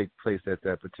supposed to take place at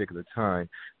that particular time,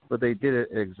 but they did it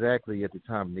exactly at the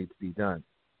time it needs to be done.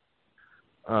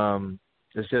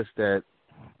 It's just that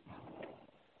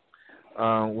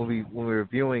when we're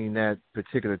viewing that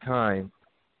particular time,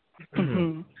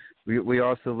 we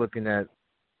also looking at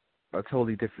a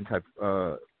totally different type.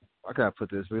 How can I put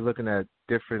this? We're looking at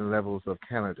different levels of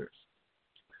calendars.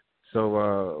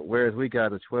 So whereas we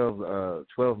got a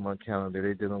 12-month calendar,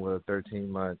 they're dealing with a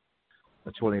 13-month,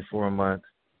 a 24-month,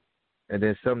 and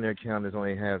then some of their calendars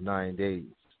only have 9 days.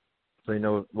 So you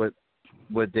know what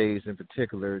days in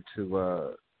particular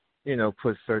to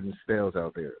put certain spells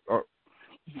out there or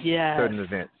certain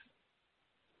events.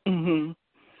 So,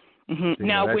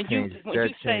 now, when you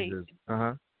say,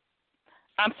 I'm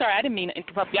sorry, I didn't mean to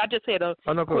interrupt you. I just had a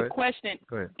quick question.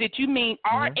 Go ahead. Did you mean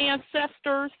our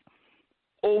ancestors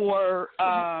or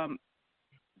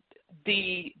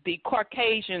the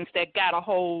Caucasians that got a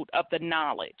hold of the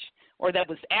knowledge, or that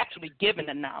was actually given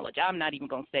the knowledge? I'm not even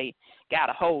going to say got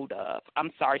a hold of.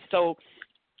 I'm sorry. So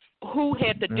who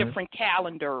had the different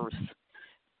calendars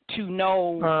to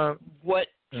know what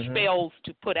spells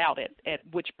to put out at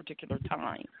which particular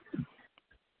time?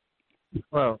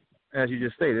 Well, as you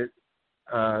just stated,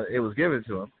 it was given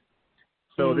to them.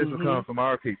 So this will come from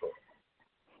our people.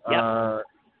 Yep.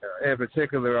 In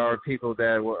particular, our people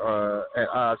that were at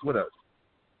odds with us.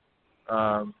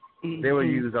 They would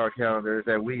use our calendars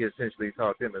that we essentially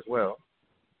taught them as well,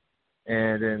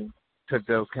 and then took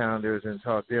those calendars and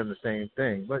taught them the same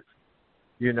thing. But,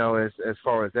 as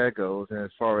far as that goes, and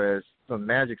as far as some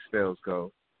magic spells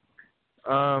go,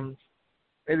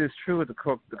 it is true that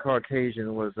the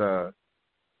Caucasian was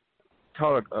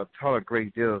taught a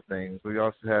great deal of things. We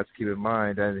also have to keep in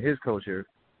mind that in his culture,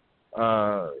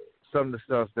 some of the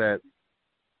stuff that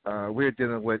we're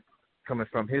dealing with coming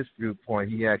from his viewpoint,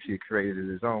 he actually created in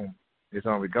his own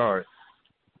regard.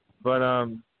 But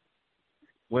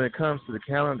when it comes to the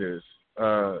calendars,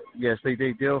 yes, they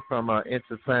deal from an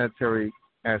interplanetary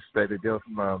aspect. They deal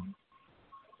from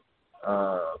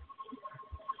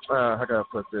how can I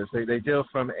put this? They deal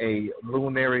from a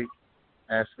luminary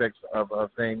aspect of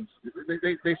things.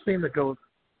 They seem to go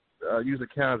use the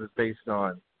calendars based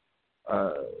on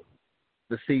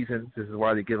the seasons. This is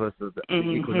why they give us the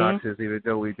equinoxes, even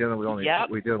though we're dealing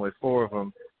with 4 of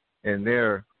them in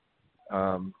their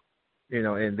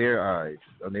in their eyes,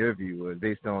 on their view, and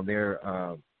based on their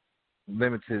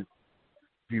limited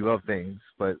view of things.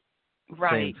 But at the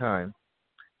same time,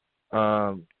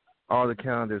 all the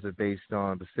calendars are based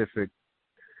on specific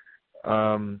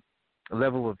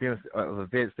level of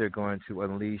events they're going to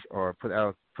unleash or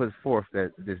put forth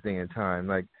at this day and time.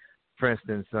 Like, for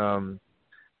instance, I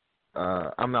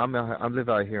live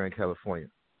out here in California.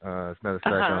 As a matter of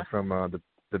fact, I'm from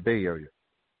the Bay Area,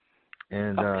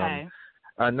 and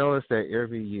I noticed that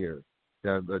every year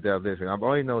that I've lived here, I've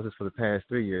only noticed this for the past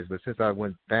 3 years, but since I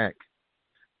went back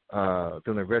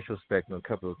doing a retrospect on a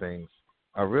couple of things,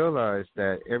 I realized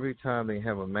that every time they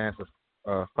have a massive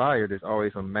fire, there's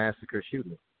always a massacre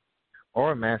shooting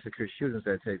or massacre shootings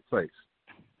that take place.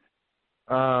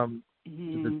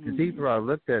 The deeper I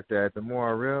looked at that, the more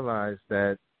I realized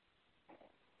that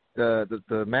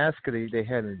the massacre they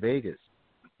had in Vegas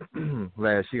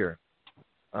last year,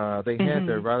 they had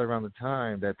that right around the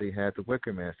time that they had the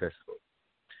Wicker Man Festival.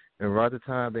 And right at the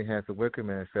time they had the Wicker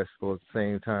Man Festival, at the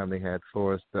same time they had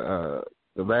the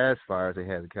last fires they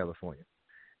had in California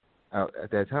out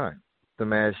at that time. The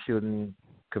mass shooting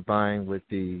combined with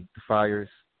the fires,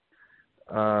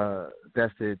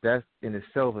 that in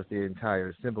itself is the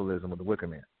entire symbolism of the Wicker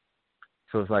Man.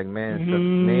 So it's like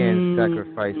man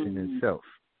sacrificing himself.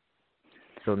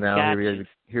 So now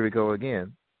here we go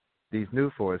again. These new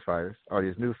forest fires, or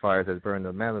these new fires that burned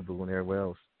up Malibu and everywhere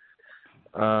else.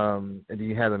 And then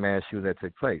you had the mass shooting that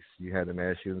took place. You had the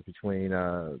mass shooting between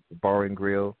the Bar and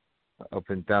Grill up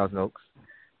in Thousand Oaks.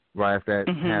 Right after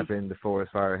that happened, the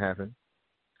forest fire happened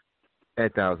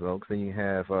at Thousand Oaks. Then you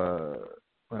have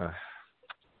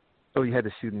you had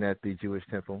the shooting at the Jewish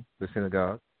temple, the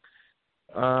synagogue.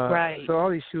 Right. So all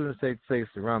these shootings take place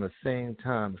around the same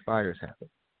time the fires happen.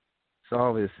 It's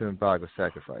always a symbolic of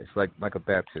sacrifice, like a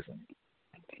baptism.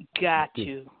 Got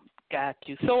you.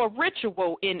 So a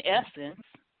ritual, in essence.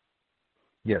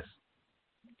 Yes.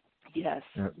 Yes.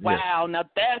 Wow. Yes. Now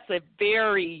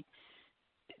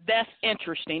that's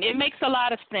interesting. It makes a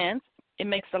lot of sense.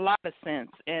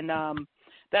 And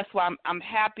that's why I'm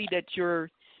happy that you're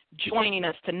joining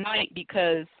us tonight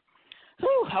because,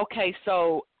 okay,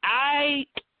 so I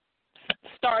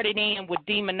started in with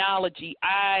demonology.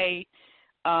 I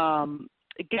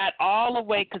got all the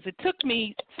way, because it took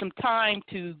me some time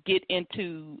to get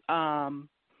into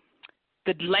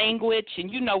the language,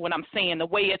 and you know what I'm saying, the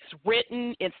way it's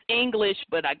written, it's English,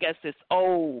 but I guess it's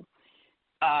old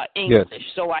English. Yes.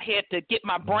 So I had to get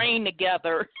my brain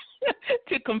together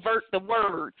to convert the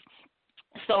words.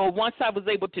 So once I was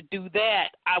able to do that,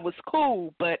 I was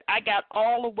cool, but I got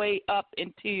all the way up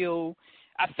until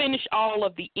I finished all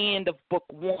of the end of book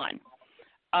 1.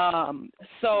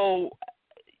 So,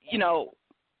 you know,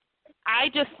 I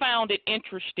just found it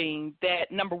interesting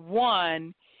that, number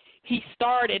one, he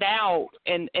started out,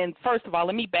 and first of all,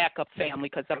 let me back up, family,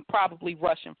 because I'm probably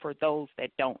rushing for those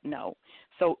that don't know.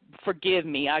 So forgive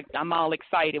me. I'm all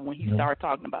excited when he started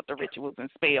talking about the rituals and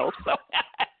spells.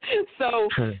 So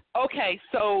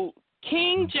so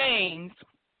King James,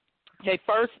 okay,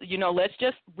 first, you know, let's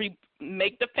just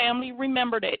make the family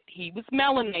remember that he was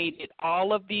melanated.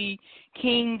 All of the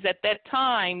kings at that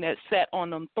time that sat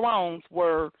on them thrones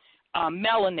were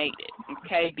melanated,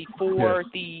 okay, before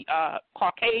the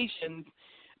Caucasians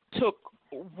took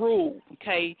rule,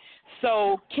 okay.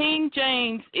 So King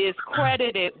James is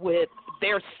credited with,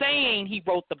 they're saying he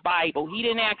wrote the Bible. He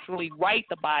didn't actually write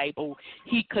the Bible.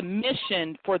 He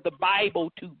commissioned for the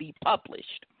Bible to be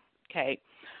published, okay.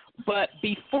 But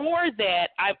before that,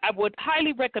 I would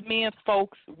highly recommend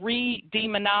folks read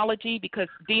Demonology, because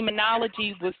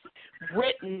Demonology was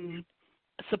written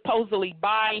supposedly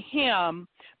by him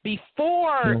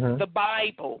before the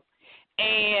Bible,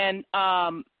 and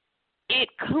it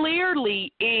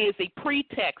clearly is a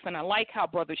pretext, and I like how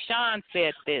Brother Sean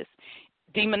said this.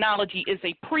 Demonology is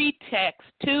a pretext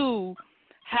to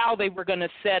how they were going to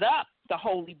set up the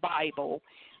Holy Bible.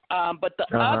 But the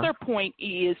other point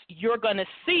is, you're going to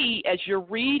see as you're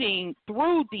reading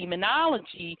through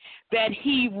Demonology that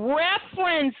he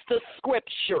referenced the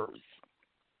scriptures.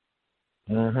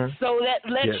 So that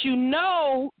lets you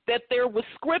know that there were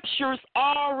scriptures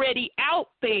already out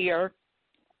there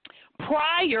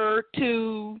prior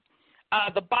to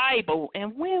the Bible.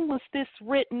 And when was this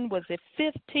written? Was it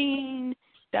 15?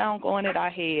 Doggone it, I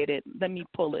had it. Let me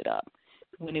pull it up.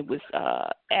 When it was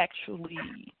actually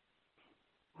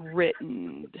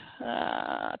written.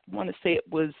 I want to say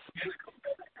it was,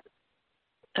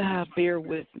 bear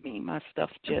with me, my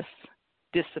stuff just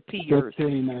disappears.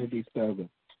 1597.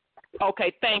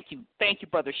 Okay, thank you,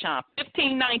 Brother Sean.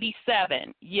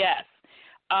 1597, yes.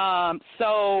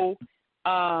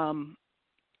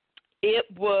 It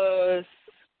was,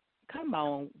 come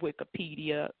on,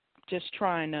 Wikipedia, just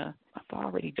trying to, I've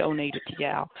already donated to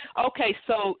y'all. Okay,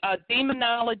 so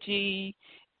Demonology,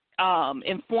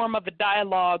 in form of a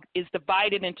dialogue, is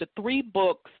divided into 3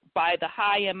 books by the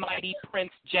High and Mighty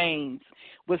Prince James,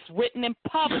 was written and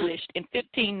published in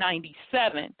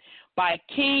 1597 by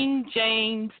King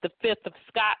James V of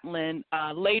Scotland,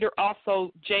 later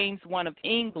also James I of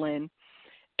England.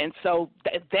 And so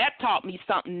that taught me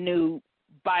something new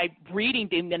by reading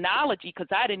Demonology, because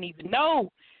I didn't even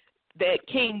know that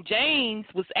King James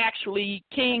was actually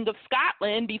king of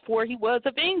Scotland before he was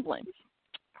of England.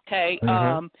 Okay,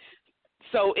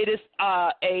 so it is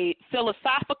a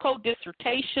philosophical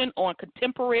dissertation on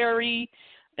contemporary,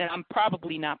 and I'm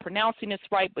probably not pronouncing this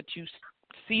right, but you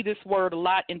see this word a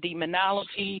lot in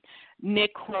Demonology,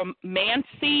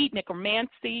 necromancy,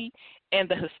 and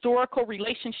the historical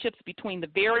relationships between the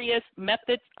various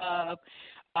methods of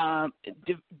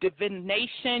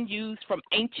divination used from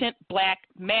ancient black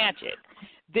magic.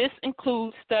 This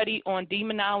includes study on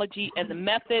demonology and the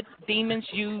methods demons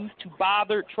use to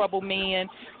bother troubled men,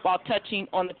 while touching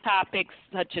on the topics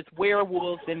such as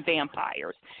werewolves and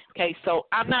vampires. Okay, so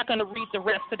I'm not going to read the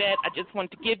rest of that. I just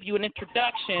want to give you an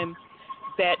introduction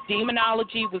that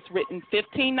Demonology was written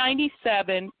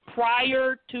 1597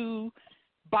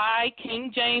 by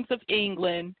King James of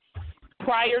England,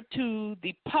 prior to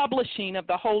the publishing of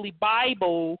the Holy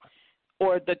Bible,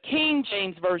 or the King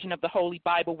James Version of the Holy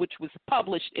Bible, which was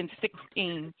published in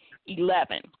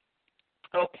 1611.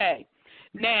 Okay.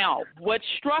 Now, what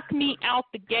struck me out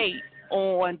the gate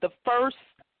on the first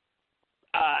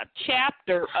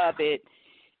chapter of it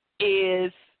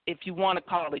is if you want to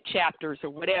call it chapters or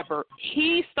whatever,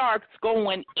 he starts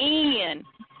going in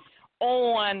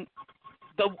on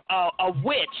the a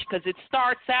witch, because it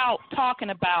starts out talking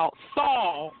about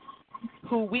Saul,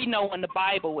 who we know in the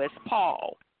Bible as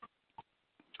Paul.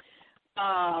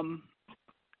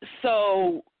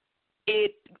 So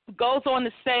it goes on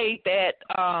to say that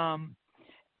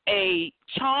a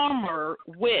charmer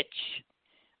witch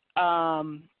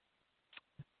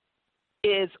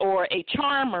is, or a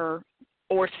charmer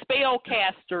or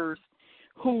spellcasters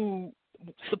who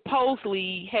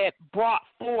supposedly had brought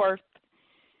forth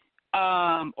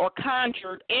or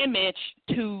conjured image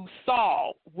to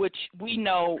Saul, which we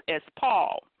know as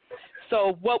Paul.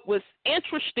 So what was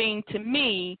interesting to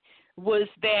me was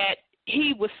that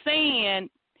he was saying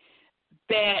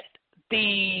that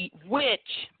the witch,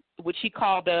 which he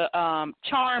called the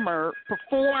charmer,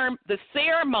 performed the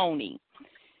ceremony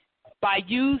by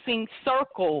using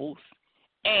circles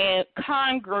and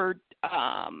conjured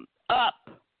up.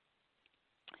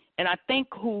 And I think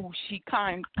who she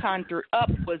conjured up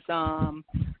was,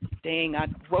 dang, I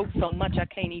wrote so much I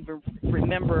can't even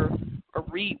remember or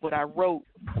read what I wrote,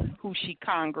 who she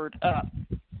conjured up.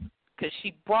 Because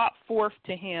she brought forth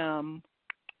to him,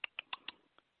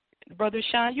 Brother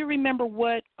Sean, you remember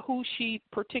who she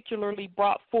particularly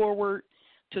brought forward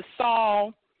to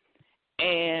Saul?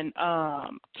 And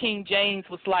King James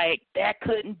was like, that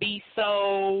couldn't be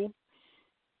so,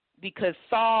 because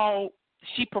Saul,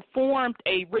 she performed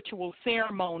a ritual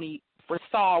ceremony for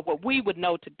Saul, what we would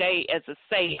know today as a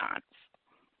seance.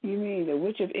 You mean the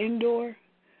Witch of Endor,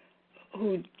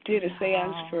 who did a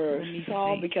seance for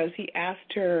Saul because he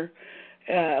asked her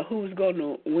who was going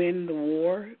to win the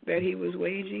war that he was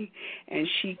waging, and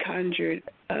she conjured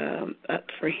up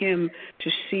for him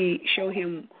to show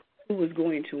him who was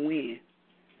going to win.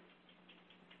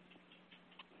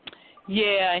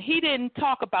 Yeah, he didn't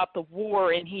talk about the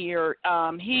war in here.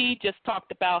 He just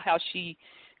talked about how she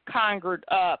conjured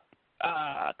up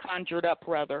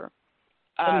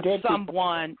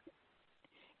someone.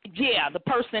 Yeah, the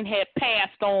person had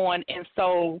passed on, and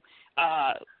so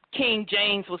King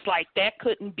James was like, that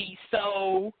couldn't be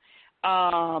so.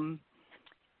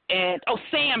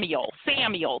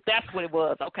 Samuel, that's what it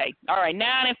was. Okay, all right,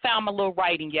 now I found my little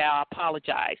writing, I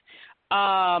apologize.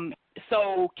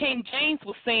 So King James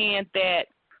was saying that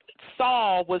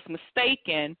Saul was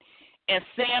mistaken and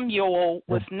Samuel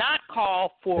was not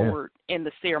called forward in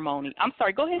the ceremony. I'm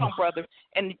sorry, go ahead on, brother.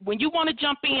 And when you want to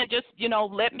jump in, just,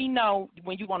 let me know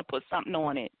when you want to put something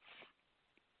on it.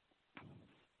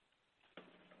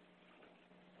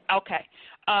 Okay.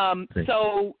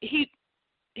 So he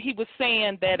was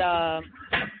saying that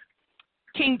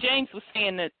King James was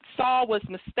saying that Saul was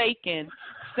mistaken.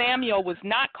 Samuel was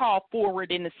not called forward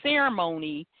in the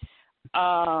ceremony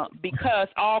because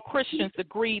all Christians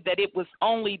agree that it was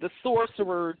only the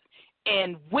sorcerers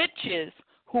and witches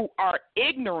who are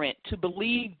ignorant to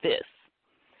believe this.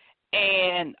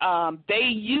 And they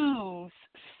use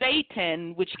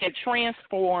Satan, which can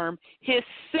transform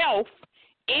himself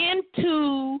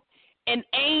into an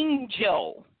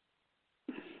angel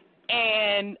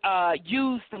and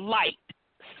use the light.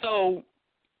 So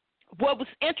what was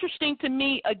interesting to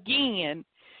me, again,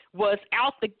 was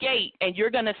out the gate, and you're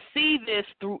going to see this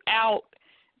throughout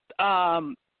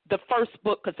the first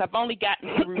book, because I've only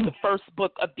gotten through the first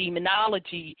book of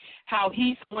Demonology, how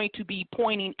he's going to be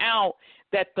pointing out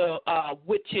that the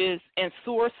witches and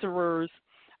sorcerers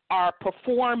are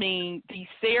performing these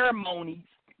ceremonies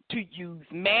to use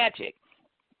magic.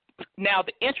 Now,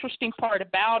 the interesting part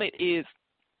about it is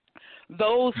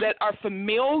those that are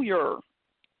familiar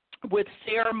with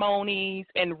ceremonies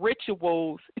and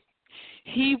rituals,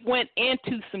 he went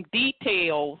into some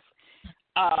details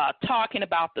talking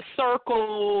about the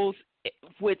circles,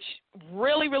 which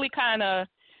really, really kind of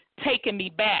taken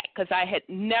me back, because I had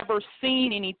never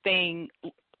seen anything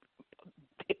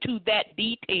to that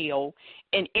detail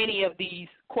in any of these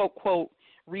quote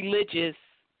religious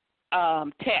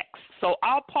texts. So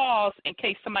I'll pause in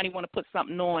case somebody want to put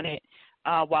something on it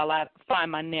while I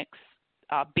find my next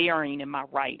bearing in my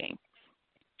writing,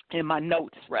 in my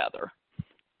notes rather.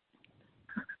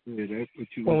 Yeah, that's what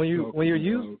you. Well, when you're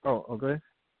using, go ahead.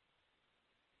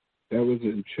 That was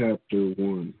in chapter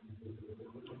 1.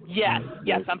 Yes,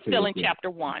 I'm still in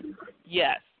chapter 1.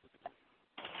 Yes.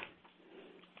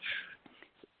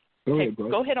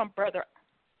 Go ahead on, brother.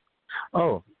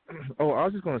 Oh, I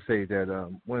was just going to say that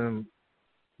when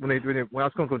I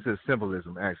was going to go to the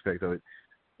symbolism aspect of it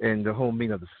and the whole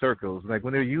meaning of the circles, like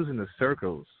when they're using the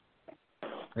circles,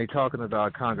 they're talking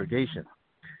about congregation.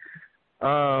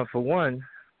 For one,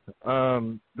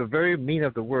 the very meaning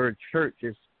of the word church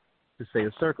is to say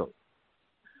a circle.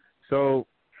 So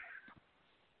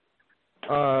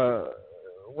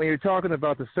when you're talking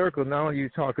about the circle, not only are you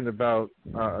talking about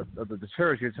the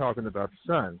church, you're talking about the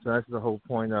sun. So that's the whole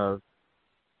point of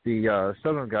the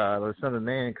Son of God or Son of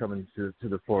Man coming to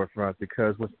the forefront,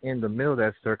 because what's in the middle of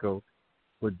that circle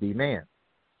would be man,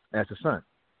 as the sun.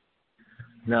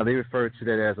 Now, they refer to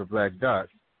that as a black dot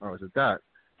or as a dot,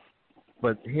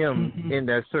 but him in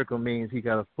that circle means he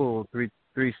got a full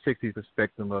 360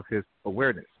 perspective of his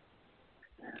awareness.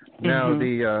 Now,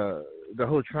 the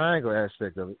whole triangle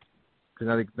aspect of it, because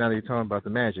now that you're talking about the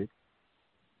magic,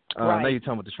 now you're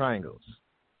talking about the triangles.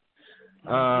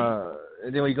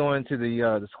 And then we go into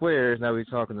the squares. Now we're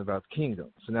talking about the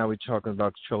kingdom. So now we're talking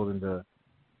about controlling the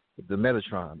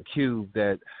Metatron, the cube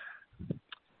that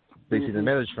basically the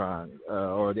Metatron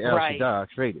or the El Shaddai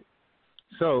created.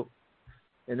 So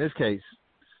in this case,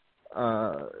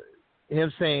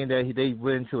 him saying that they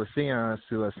went into a seance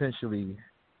to essentially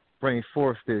bring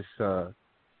forth this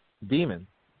demon,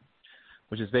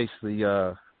 which is basically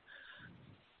a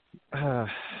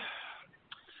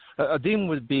demon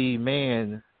would be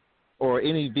man or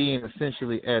any being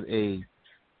essentially at a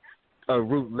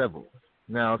root level.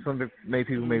 Now, many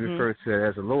people may refer to it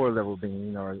as a lower level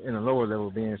being, or in a lower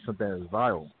level being something that is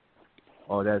vile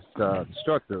or that's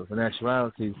destructive. In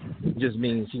actuality, it just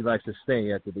means he likes to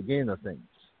stay at the beginning of things.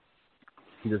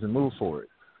 He doesn't move forward.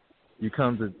 You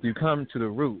come to the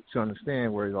root to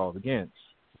understand where it all begins,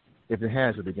 if it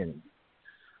has a beginning.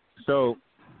 So,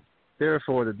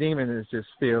 therefore, the demon is just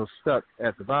still stuck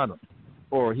at the bottom,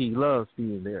 or he loves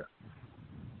being there.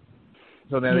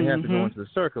 So now they have to go into the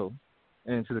circle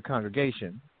and into the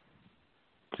congregation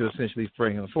to essentially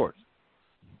bring him forth.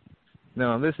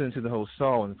 Now, I'm listening to the whole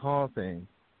Saul and Paul thing,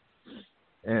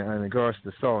 and in regards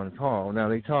to Saul and Paul, now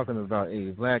they're talking about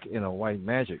a black and a white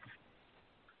magic.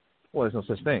 Well, there's no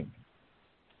such thing.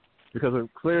 Because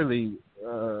clearly,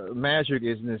 magic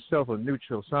is in itself a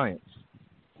neutral science.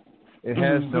 It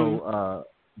has no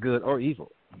good or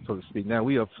evil, so to speak. Now,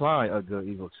 we apply a good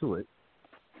evil to it,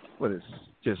 but it's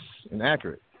just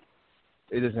inaccurate.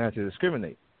 It doesn't have to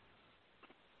discriminate.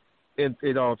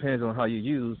 It all depends on how you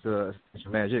use the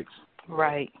magics.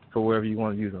 Right. For wherever you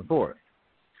want to use them for.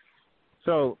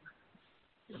 So,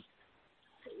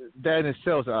 that in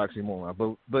itself is an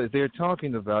oxymoron. But if they're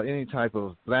talking about any type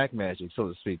of black magic, so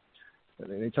to speak,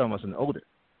 they're talking about something older.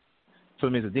 So it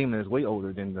means the demon is way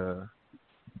older than the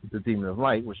demon of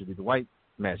light, which would be the white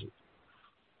magic.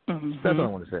 That's all I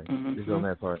want to say. Just on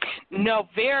that part. No,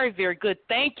 very, very good.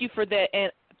 Thank you for that,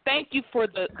 and thank you for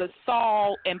the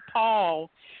Saul and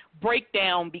Paul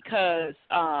breakdown, because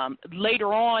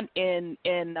later on in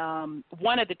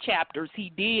one of the chapters,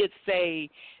 he did say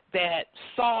that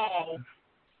Saul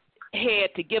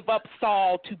had to give up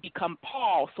Saul to become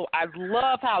Paul. So I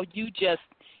love how you just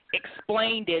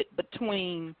explained it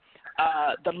between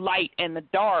the light and the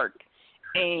dark,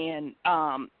 and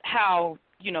how,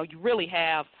 you really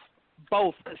have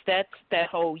both, because that's that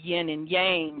whole yin and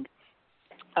yang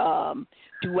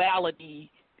duality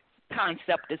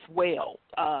concept as well.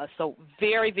 So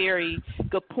very, very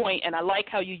good point. And I like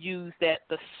how you use that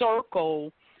the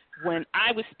circle. When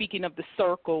I was speaking of the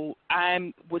circle,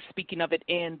 I was speaking of it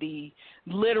in the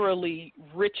literally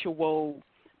ritual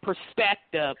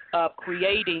perspective of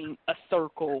creating a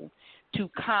circle to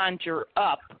conjure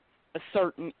up a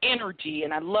certain energy.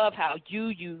 And I love how you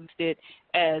used it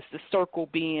as the circle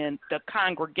being the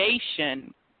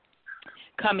congregation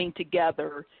coming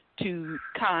together to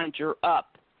conjure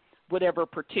up whatever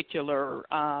particular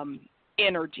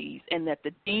energies, and that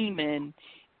the demon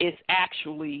is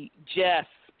actually just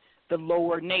the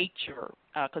lower nature,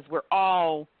 because we're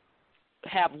all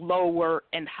have lower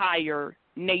and higher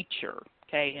nature,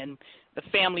 okay? And the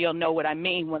family will know what I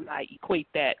mean when I equate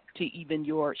that to even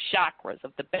your chakras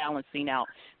of the balancing out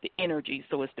the energy.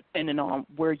 So it's dependent on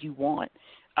where you want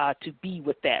to be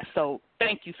with that. So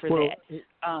thank you for that.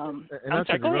 I'm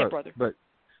sorry, go ahead, brother. But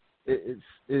it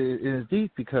is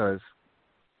deep, because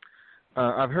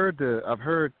I've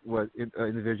heard what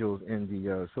individuals in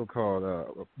the so-called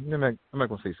I'm not going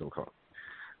to say so-called,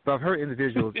 but I've heard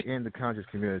individuals in the conscious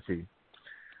community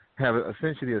have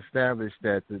essentially established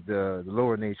that the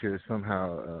lower nature is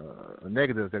somehow a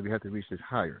negative, that we have to reach this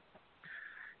higher,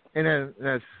 and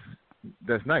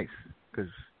that's nice,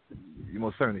 because you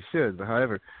most certainly should. But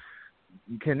however,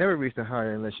 you can never reach the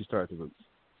higher unless you start at the roots.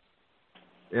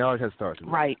 It always has to start at the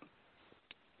roots. Right.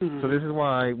 So this is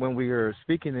why when we are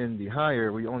speaking in the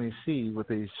higher, we only see what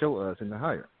they show us in the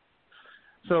higher.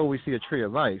 So we see a tree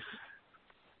of life,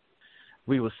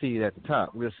 we will see it at the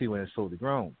top. We'll see when it's fully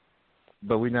grown.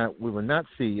 But we will not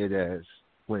see it as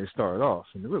when it started off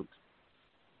in the roots.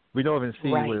 We don't even see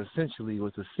what essentially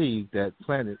was the seed that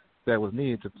was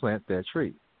needed to plant that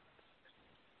tree.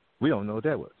 We don't know what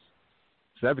that was.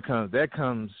 So that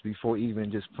comes before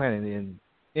even just planting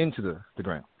into the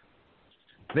ground.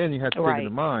 Then you have to think of the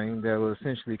mind that will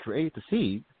essentially create the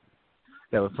seed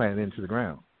that was planted into the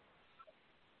ground.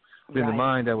 Then the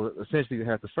mind that will essentially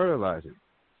have to fertilize it.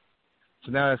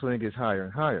 So now that's when it gets higher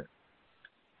and higher.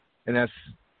 And that's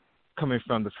coming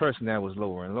from the person that was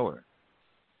lower and lower.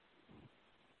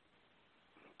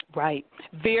 Right.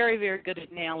 Very, very good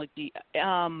analogy.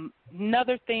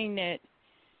 Another thing that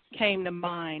came to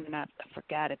mind, and I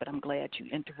forgot it, but I'm glad you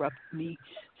interrupted me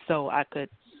so I could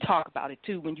talk about it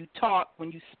too. When you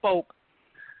spoke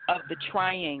of the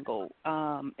triangle,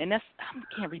 and that's, I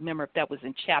can't remember if that was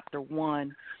in chapter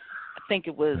 1. I think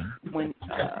it was when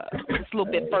it's a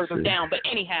little bit further down. But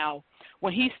anyhow,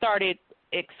 when he started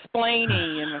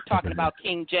explaining and talking about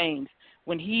King James,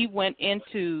 when he went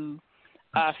into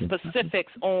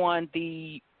specifics on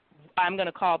the, I'm going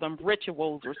to call them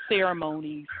rituals or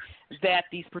ceremonies that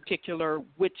these particular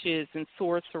witches and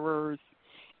sorcerers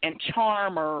and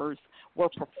charmers were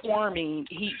performing,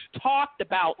 he talked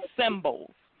about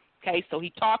symbols. Okay, so he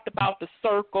talked about the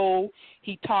circle,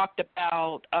 he talked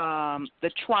about the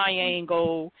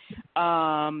triangle,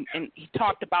 and he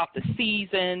talked about the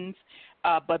seasons.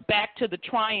 But back to the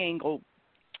triangle,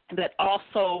 that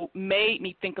also made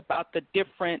me think about the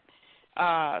different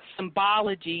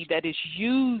symbology that is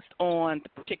used on the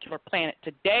particular planet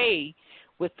today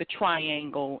with the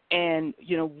triangle. And,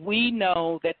 we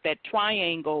know that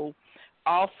triangle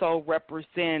also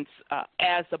represents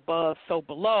as above, so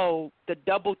below, the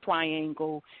double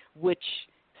triangle, which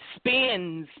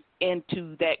spins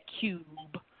into that cube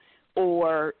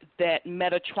or that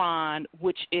Metatron,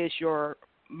 which is your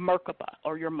Merkaba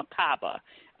or your Makaba.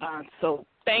 So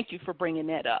thank you for bringing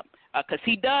that up, because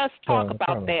he does talk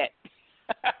about that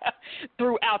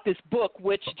throughout this book,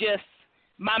 which just,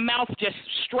 my mouth just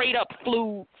straight up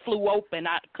flew open.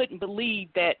 I couldn't believe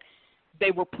that they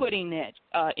were putting that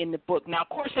in the book. Now, of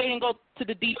course, they didn't go to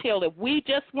the detail that we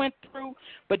just went through,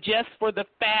 but just for the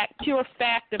pure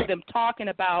fact of them talking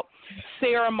about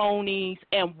ceremonies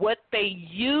and what they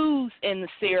use in the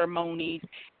ceremonies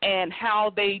and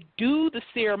how they do the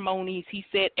ceremonies, he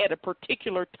said, at a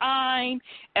particular time,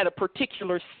 at a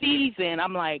particular season.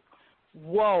 I'm like,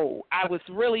 whoa, I was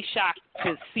really shocked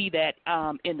to see that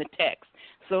in the text.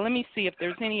 So let me see if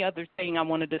there's any other thing I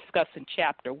want to discuss in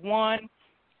chapter 1.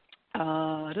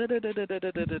 So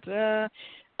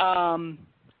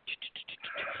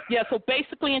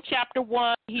basically in chapter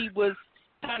 1, he was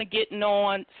kind of getting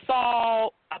on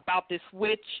Saul about this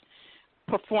witch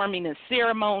performing a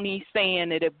ceremony, saying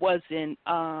that it wasn't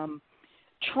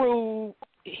true.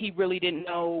 He really didn't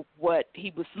know what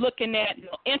he was looking at.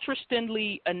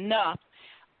 Interestingly enough,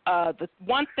 the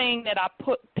one thing that I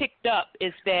picked up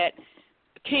is that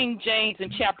King James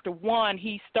in chapter 1,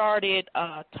 he started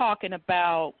talking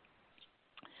about,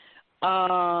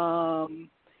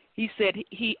 he said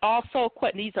he also,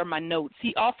 these are my notes,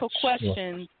 he also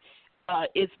questions,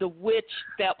 is the witch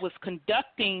that was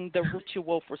conducting the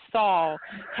ritual for Saul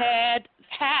has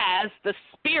the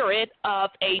spirit of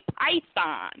a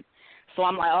python. So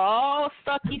I'm like, oh,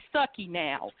 sucky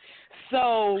now.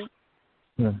 So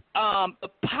the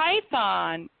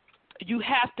python, you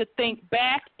have to think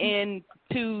back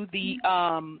into the,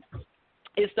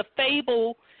 is the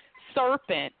fable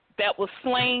serpent that was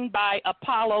slain by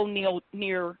Apollo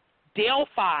near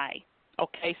Delphi.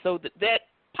 Okay, so that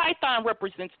python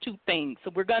represents two things.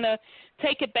 So we're going to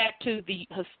take it back to the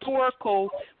historical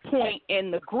point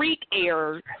in the Greek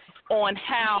era on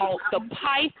how the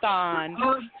python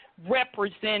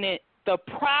represented the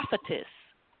prophetess,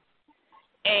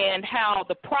 and how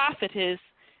the prophetess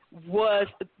was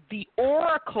the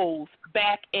oracles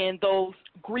back in those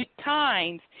Greek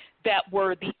times that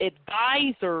were the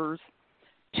advisors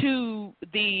to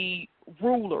the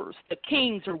rulers, the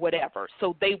kings or whatever.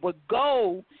 So they would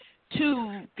go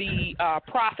to the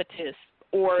prophetess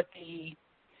or the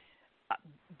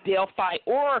Delphi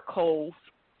oracles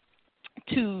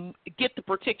to get the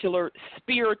particular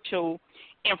spiritual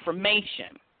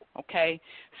information. Okay,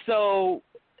 so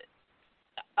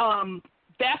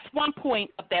that's one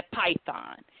point of that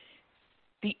python.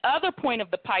 The other point of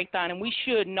the python, and we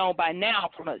should know by now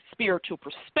from a spiritual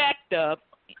perspective,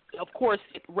 of course,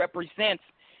 it represents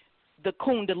the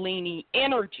Kundalini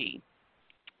energy.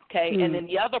 Okay, and then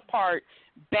the other part,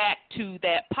 back to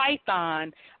that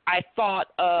python, I thought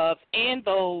of in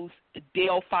those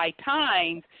Delphi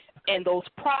times and those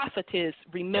prophetess,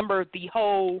 remember the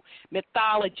whole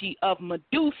mythology of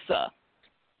Medusa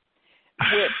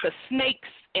with the snakes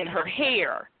in her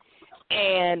hair.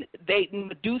 And they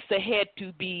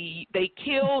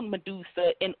killed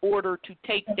Medusa in order to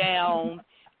take down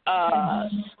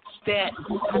that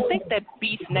I think that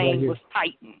beast's name was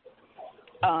Titan.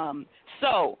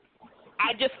 So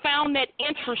I just found that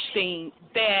interesting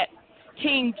that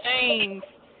King James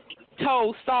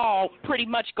told Saul pretty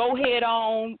much go ahead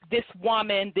on this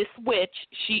woman, this witch.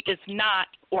 She is not,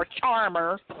 or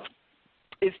charmer,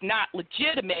 is not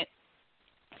legitimate.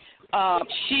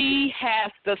 She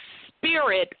has the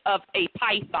spirit of a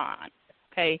python.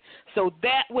 Okay, so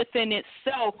that within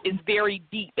itself is very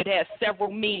deep. It has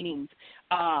several meanings.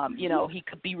 He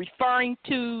could be referring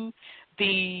to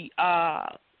the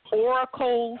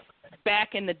oracles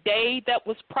back in the day that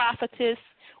was prophetess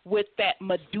with that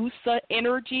Medusa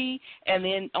energy, and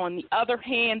then on the other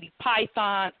hand, the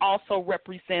python also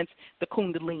represents the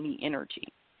Kundalini energy.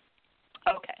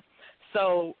 Okay,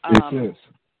 so I'm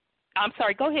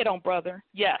sorry. Go ahead on, brother.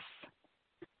 Yes.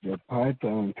 The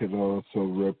python could also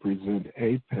represent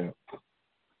Apep.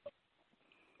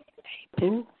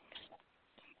 Who?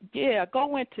 Yeah,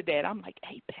 go into that. I'm like,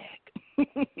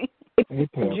 APEC.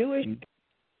 Apep. Jewish?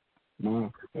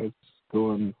 No, that's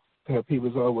going. Pep, he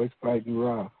was always fighting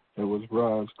Ra. That was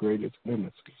Ra's greatest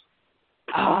nemesis.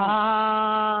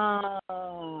 Ah.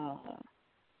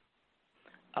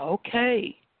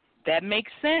 Okay. That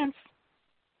makes sense.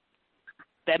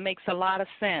 That makes a lot of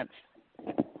sense.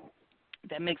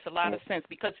 That makes a lot of sense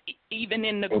because even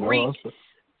in the Greek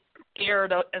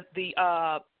era, the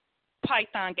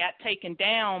python got taken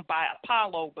down by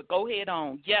Apollo. But go ahead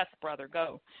on. Yes, brother,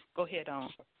 go ahead on.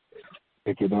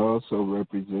 It could also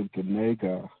represent the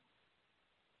Naga.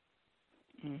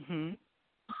 Mhm.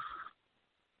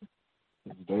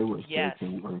 They were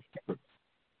taken worship.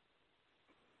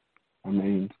 I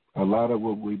mean, a lot of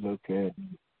what we look at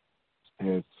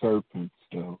as serpents,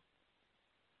 though,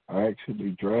 are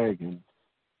actually dragons.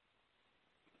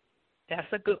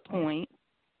 That's a good point.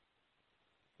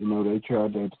 They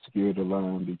tried to obscure the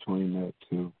line between that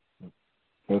two.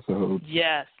 That's a whole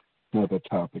another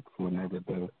topic for another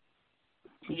day.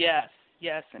 Yes,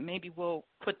 and maybe we'll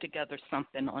put together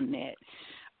something on that.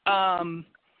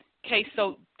 Okay,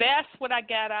 so that's what I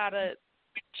got out of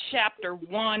chapter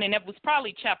 1, and it was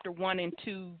probably chapter 1 and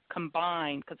 2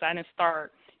 combined because I didn't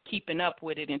start keeping up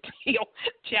with it until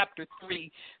chapter 3.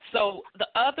 So the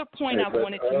other point I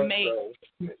wanted to make.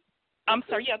 I'm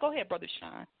sorry. Yeah, go ahead, Brother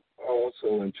Sean.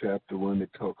 Also in chapter 1,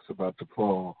 it talks about the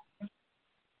fall.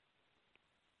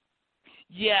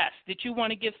 Yes. Did you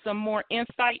want to give some more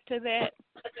insight to that?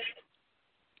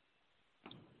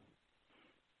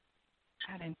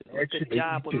 I didn't do a good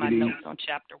job with my notes on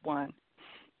chapter 1.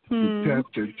 In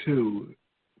chapter 2,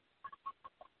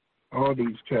 all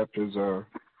these chapters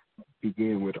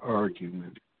begin with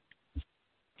argument.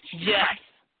 Yes.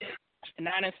 And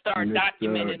I didn't start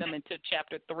documenting them until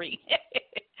chapter 3.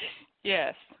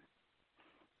 Yes.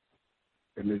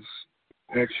 And it's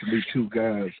actually two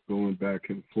guys going back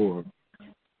and forth.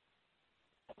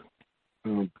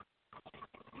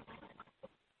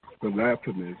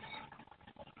 Philoponus,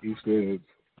 he says,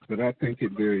 but I think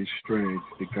it very strange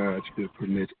that God should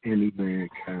permit any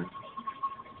mankind,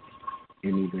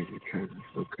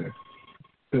 okay,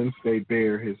 since they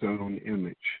bear his own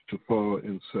image, to fall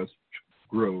in such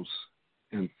gross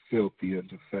and filthy a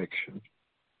defection.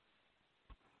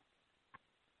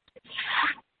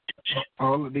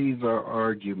 All of these are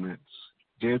arguments.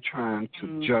 They're trying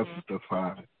to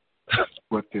justify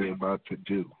what they're about to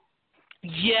do.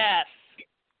 Yes.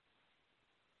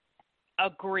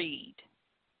 Agreed.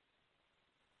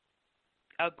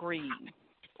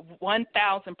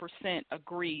 1,000%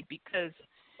 agreed, because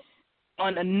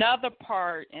on another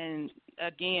part, and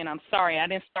again, I'm sorry, I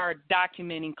didn't start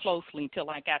documenting closely until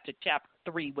I got to chapter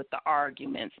 3 with the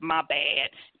arguments. My bad.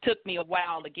 Took me a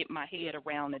while to get my head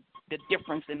around the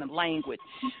difference in the language.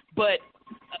 But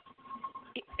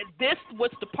this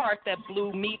was the part that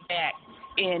blew me back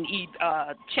in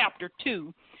chapter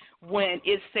 2, when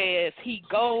it says he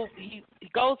goes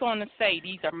on to say,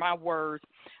 these are my words,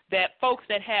 that folks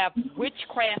that have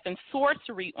witchcraft and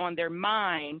sorcery on their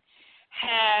mind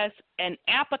has an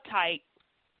appetite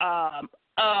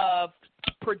of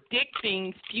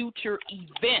predicting future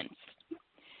events.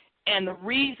 And the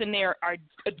reason they are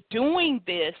doing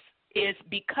this is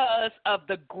because of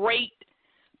the great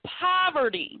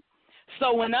poverty.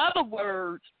 So in other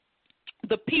words,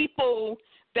 the people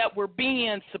that were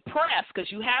being suppressed, because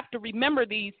you have to remember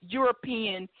these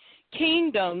European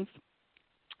kingdoms,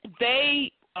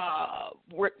 they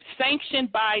were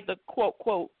sanctioned by the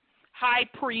quote high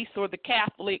priest or the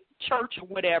Catholic Church or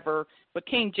whatever, but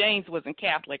King James wasn't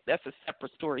Catholic. That's a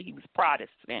separate story. He was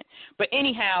Protestant. But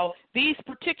anyhow, these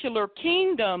particular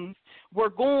kingdoms were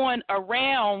going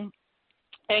around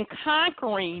and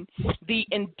conquering the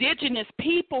indigenous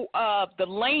people of the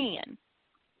land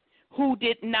who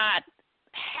did not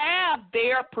have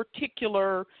their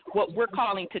particular, what we're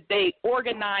calling today,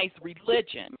 organized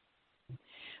religion.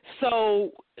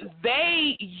 So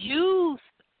they used,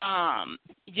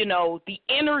 the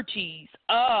energies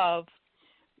of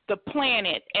the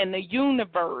planet and the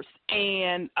universe,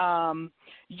 and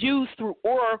used through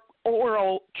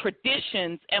oral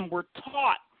traditions, and were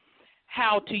taught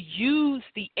how to use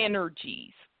the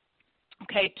energies,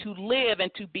 okay, to live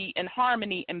and to be in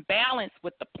harmony and balance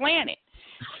with the planet.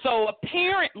 So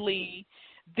apparently,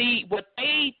 what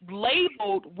they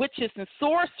labeled witches and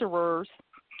sorcerers,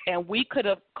 and we could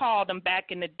have called them back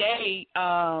in the day,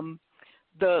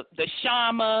 the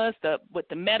shamans, with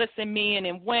the medicine men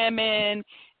and women,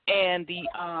 and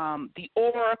the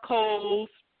oracles,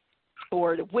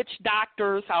 or the witch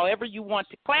doctors, however you want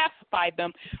to classify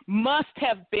them, must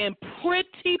have been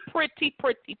pretty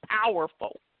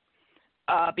powerful,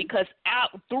 because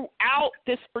throughout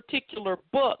this particular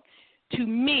book, to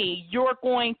me,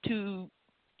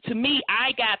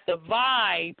 I got the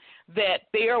vibe that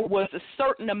there was a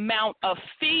certain amount of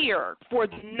fear for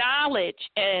the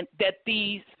knowledge and that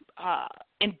these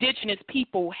indigenous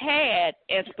people had,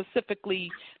 and specifically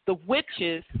the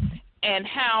witches, and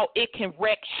how it can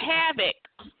wreak havoc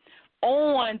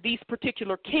on these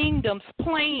particular kingdoms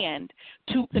planned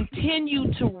to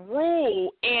continue to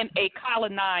rule in a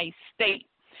colonized state.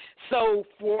 So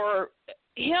for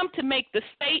him to make the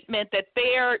statement that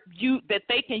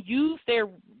they can use their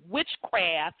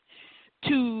witchcraft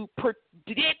to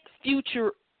predict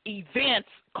future events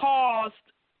caused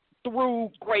through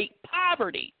great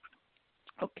poverty,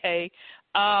 okay?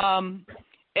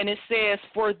 And it says,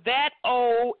 for that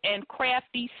old and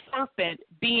crafty serpent,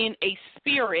 being a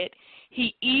spirit,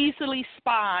 he easily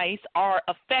spies our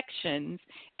affections,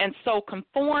 and so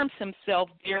conforms himself,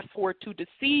 therefore, to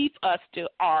deceive us to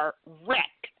our wreck.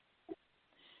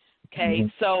 Okay,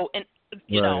 so, and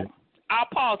I'll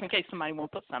pause in case somebody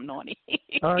wants to put something on it.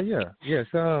 Yes.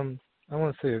 I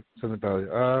want to say something about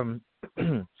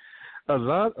it. A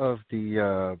lot of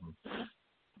the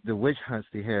witch hunts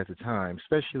they had at the time,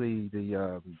 especially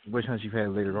the witch hunts you've had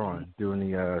later on during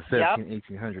the 1700s,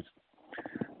 1800s,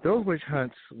 those witch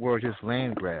hunts were just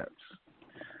land grabs.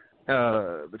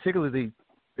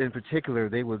 In particular,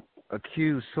 they would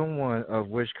accuse someone of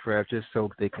witchcraft just so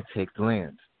they could take the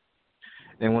land.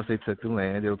 And once they took the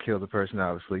land, they'll kill the person,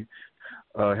 obviously,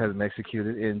 have them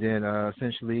executed, and then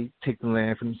essentially take the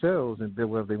land for themselves and build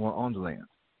whatever they want on the land.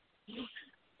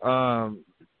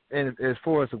 And as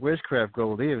far as the witchcraft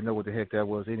goes, they didn't know what the heck that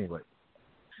was anyway.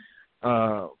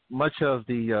 Much of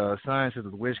the science of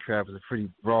the witchcraft is a pretty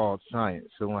broad science.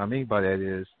 So what I mean by that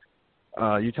is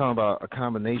you're talking about a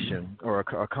combination or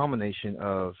a combination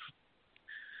of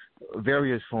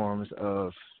various forms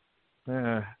of,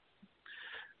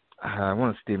 I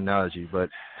want to say demonology, but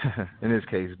in this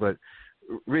case, but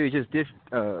really just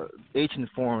ancient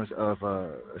forms of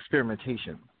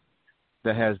experimentation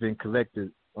that has been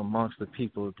collected amongst the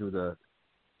people through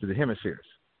the hemispheres.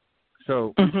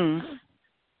 So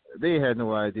they had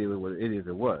no idea what it is.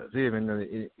 They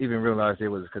didn't even realize there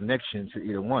was a connection to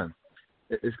either one.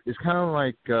 It's kind of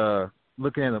like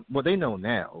looking at what they know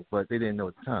now, but they didn't know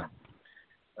at the time.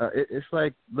 It's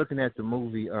like looking at the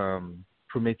movie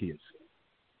Prometheus.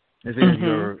 If you've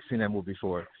ever seen that movie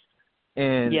before.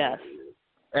 And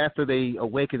after they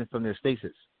awaken from their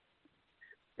stasis,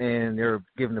 and they're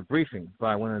given a briefing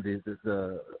by one of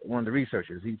the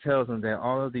researchers, he tells them that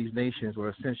all of these nations were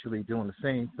essentially doing the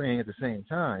same thing at the same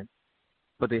time,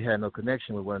 but they had no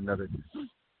connection with one another.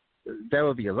 That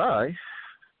would be a lie,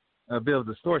 a bit of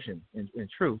distortion in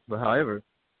truth. But however,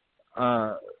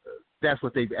 that's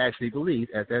what they actually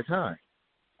believed at that time.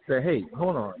 Say, hey,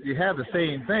 hold on, you have the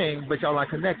same thing, but y'all are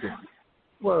connected.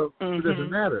 Well, it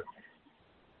doesn't matter.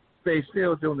 They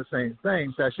still doing the same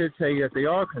thing. So I should tell you that they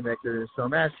are connected in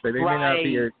some aspect. They may not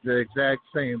be the exact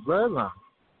same bloodline.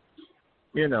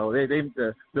 You know,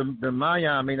 the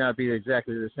Maya may not be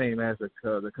exactly the same as the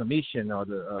Cometian or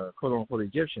the quote unquote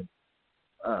Egyptian.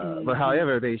 But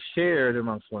however, they shared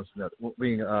amongst one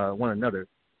another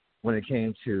when it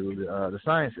came to the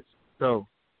sciences. So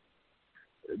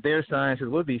their sciences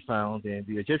would be found in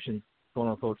the Egyptian quote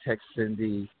unquote texts. In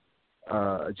the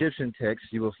Egyptian texts,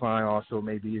 you will find also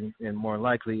maybe and more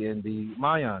likely in the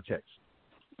Mayan texts.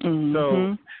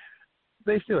 So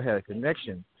they still had a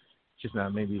connection, just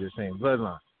not maybe the same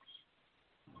bloodline.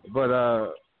 But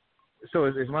so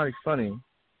it's mighty funny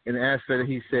in the aspect that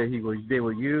he said they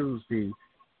will use the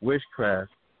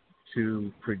witchcraft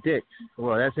to predict.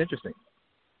 Well, that's interesting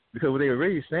because what they were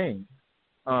really saying.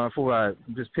 For what I'm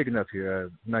just picking up here,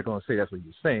 I'm not going to say that's what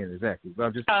you're saying exactly, but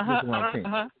I'm just this is what I'm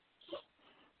saying.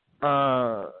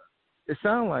 it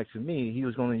sounded like to me he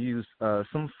was going to use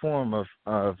some form of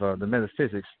the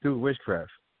metaphysics through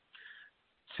witchcraft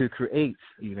to create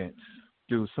events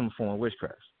through some form of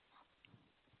witchcraft.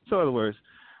 So, in other words,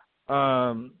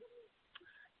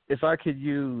 if I could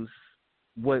use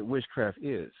what witchcraft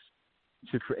is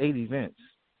to create events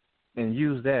and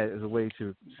use that as a way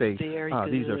to say,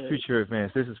 these are future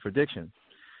events, this is prediction,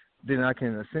 then I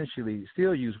can essentially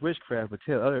still use witchcraft but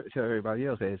tell everybody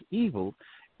else that it's evil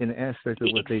in the aspect of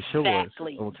what they show us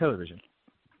on television.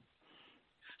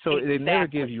 So they never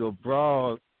give you a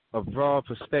broad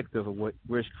perspective of what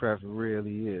witchcraft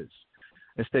really is.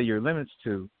 Instead, you're limited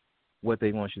to what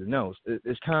they want you to know.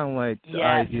 It's kind of like the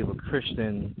idea of a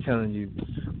Christian telling you,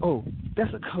 "Oh,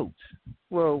 that's a cult."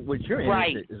 Well, what you're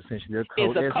in is essentially a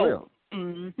cult as well.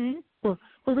 Mm-hmm. Well,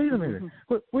 wait a minute.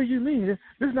 What do you mean?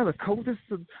 This is not a cult. This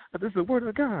is the word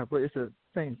of God, but it's the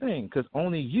same thing because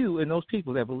only you and those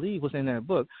people that believe what's in that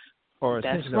book are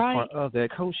essentially a part of that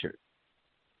culture.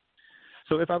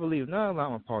 So if I believe in Allah,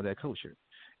 I'm a part of that culture.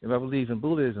 If I believe in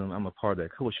Buddhism, I'm a part of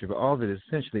that culture. But all of it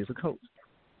essentially is a cult.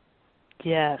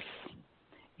 Yes.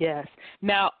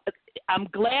 Now, I'm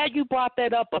glad you brought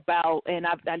that up about, and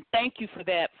thank you for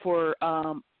that, for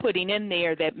putting in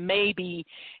there that maybe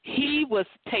he was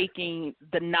taking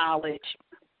the knowledge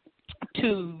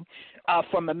to,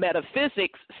 from a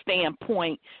metaphysics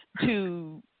standpoint,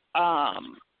 to,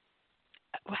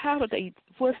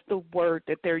 what's the word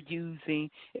that they're using?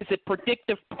 Is it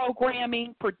predictive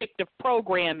programming? Predictive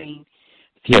programming.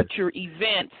 Future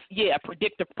events. Yeah,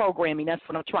 predictive programming. That's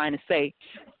what I'm trying to say.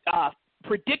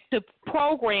 Predictive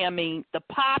programming the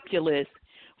populace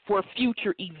for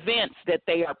future events that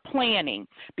they are planning,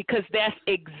 because that's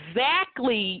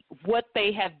exactly what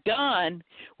they have done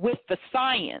with the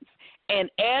science. And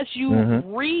as you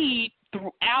read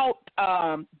throughout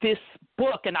this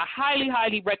book, and I highly,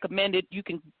 highly recommend it, you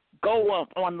can go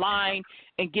online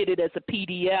and get it as a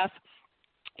PDF,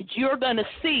 you're going to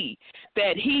see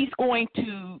that he's going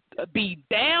to be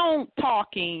down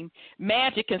talking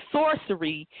magic and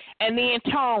sorcery and then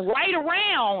turn right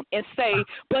around and say,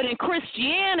 but in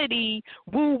Christianity,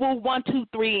 woo, 1, 2,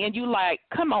 3, and you like,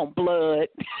 come on, blood.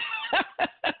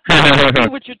 See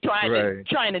what you're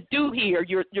trying to do here.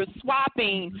 You're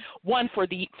swapping one for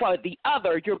the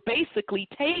other. You're basically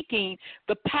taking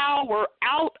the power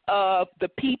out of the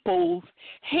people's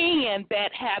hand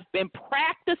that have been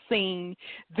practicing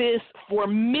this for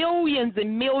millions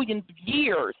and millions of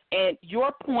years. And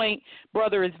your point,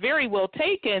 brother, is very well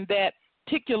taken, that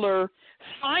particular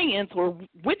science or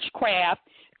witchcraft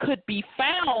could be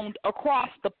found across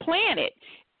the planet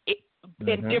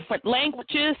in different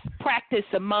languages,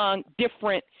 practiced among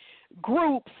different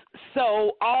groups.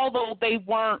 So although they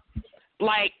weren't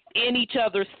like in each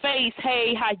other's face,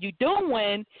 hey, how you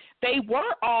doing, they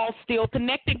were all still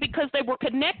connected because they were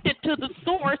connected to the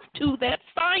source, to that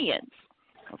science.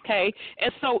 Okay?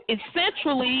 And so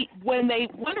essentially when they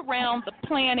went around the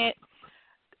planet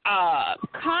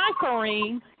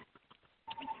conquering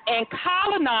and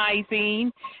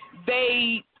colonizing,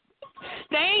 they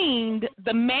stained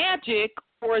the magic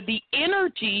or the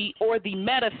energy or the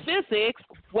metaphysics,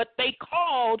 what they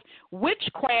called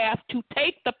witchcraft, to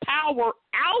take the power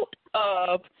out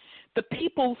of the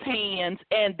people's hands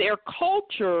and their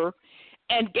culture,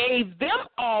 and gave them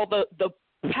all the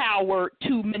power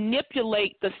to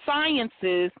manipulate the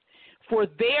sciences for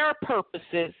their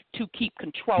purposes to keep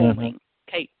controlling.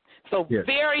 Okay, so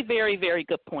very, very, very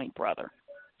good point, brother.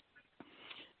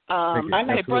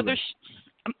 Okay, brother.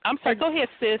 I'm sorry. Go ahead,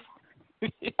 sis.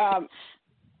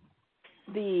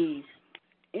 The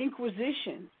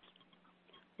Inquisition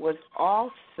was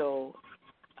also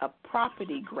a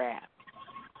property grab,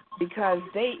 because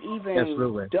they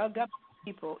even dug up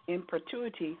people in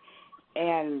perpetuity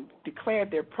and declared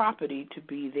their property to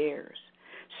be theirs.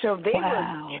 So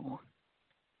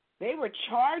they were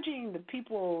charging the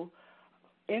people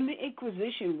in the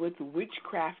Inquisition with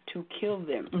witchcraft to kill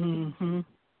them.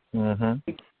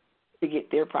 To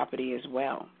get their property as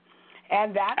well.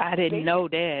 And that I didn't know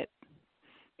that.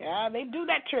 Yeah, they do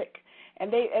that trick.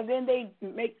 And then they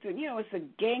make it's a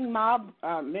gang mob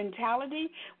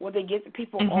mentality where they get the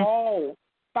people all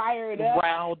fired up,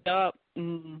 riled up,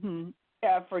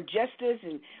 for justice,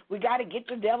 and we got to get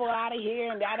the devil out of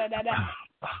here, and da-da-da-da.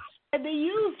 And they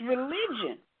use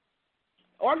religion,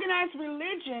 organized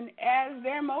religion, as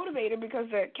their motivator, because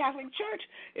the Catholic Church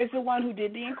is the one who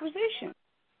did the Inquisition.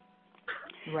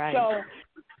 Right.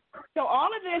 So all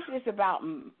of this is about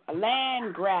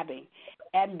land grabbing,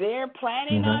 and they're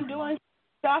planning on doing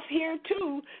stuff here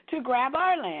too to grab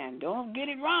our land. Don't get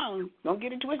it wrong. Don't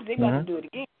get it twisted. They're going to do it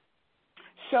again.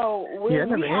 So it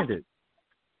never ended.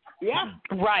 Yeah.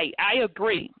 Right. I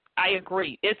agree. I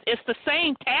agree. It's the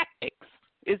same tactics.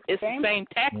 It's the same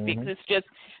tactics. Mm-hmm. It's just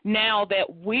now that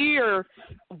we're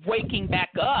waking back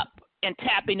up and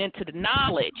tapping into the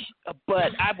knowledge.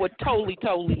 But I would totally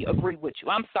agree with you.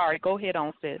 I'm sorry. Go ahead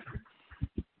on, sis.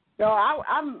 No,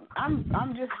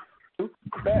 I'm just.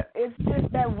 But it's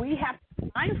just that we have to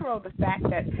be mindful of the fact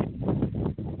that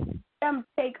them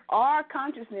take our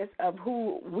consciousness of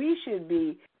who we should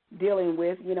be dealing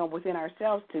with, within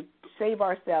ourselves to save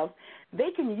ourselves.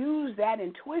 They can use that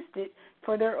and twist it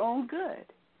for their own good.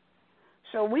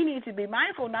 So we need to be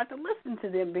mindful not to listen to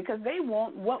them because they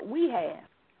want what we have.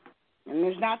 And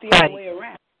there's not the other way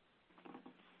around.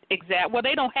 Exactly. Well,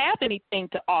 they don't have anything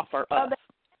to offer us.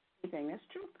 Anything. That's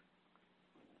true.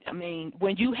 I mean,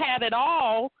 when you have it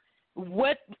all,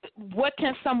 what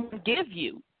can someone give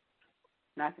you?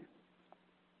 Nothing.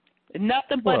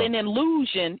 Nothing but an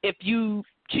illusion if you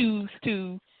choose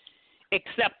to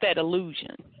accept that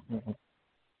illusion. Mm-hmm.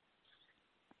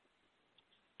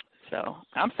 So,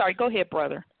 I'm sorry. Go ahead,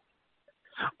 brother.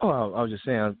 Oh, I was just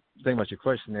saying, I was thinking about your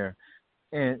question there.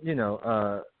 And, in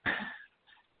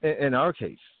our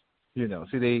case, see,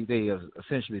 they have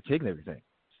essentially taken everything.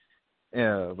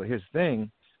 But here's the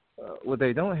thing. What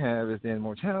they don't have is the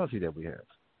immortality that we have.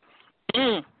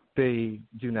 They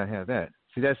do not have that.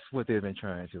 See, that's what they've been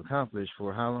trying to accomplish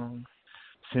for how long?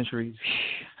 Centuries?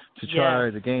 To try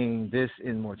to gain this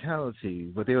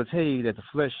immortality. But they'll tell you that the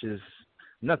flesh is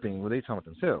nothing. Well, they talk about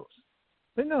themselves.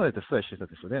 They know that the flesh is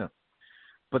nothing for them.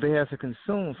 But they have to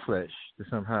consume flesh to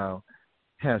somehow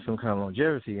have some kind of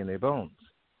longevity in their bones.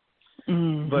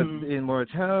 Mm-hmm. But the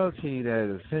immortality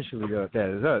that is essentially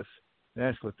that is us,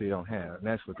 that's what they don't have. And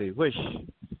that's what they wish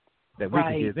that we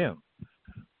could give them.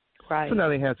 Right. So now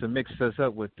they have to mix us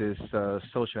up with this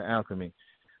social alchemy,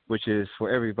 which is for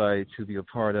everybody to be a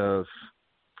part of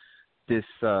this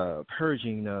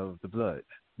purging of the blood.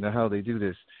 Now how they do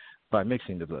this? By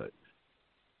mixing the blood.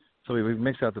 So we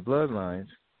mix out the bloodlines,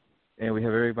 and we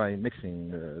have everybody mixing,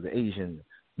 the Asian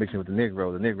mixing with the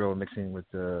Negro mixing with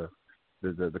the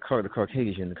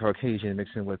Caucasian, the Caucasian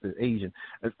mixing with the Asian.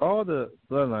 As all the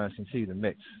bloodlines continue to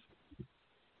mix,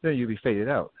 then you'll be faded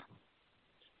out.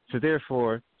 So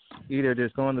therefore, either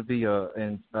there's going to be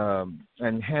an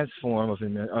enhanced form of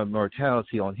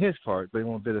immortality on his part, but it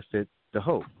won't benefit the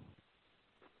whole.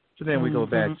 So then we go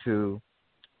back to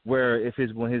where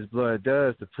when his blood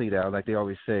does deplete out, like they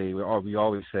always say, or we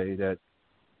always say that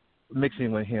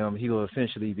mixing with him, he will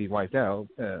essentially be wiped out.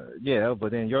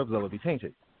 But then your blood will be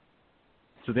tainted.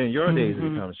 So then your days will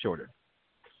become shorter.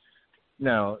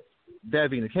 Now,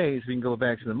 that being the case, we can go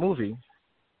back to the movie,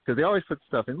 because they always put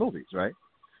stuff in movies, right?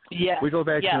 Yeah. We go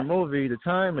back to the movie, The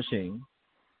Time Machine,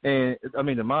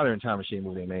 the modern Time Machine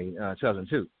movie they made,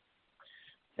 2002.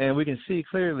 And we can see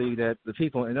clearly that the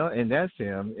people in that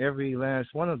film, every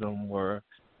last one of them were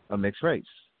a mixed race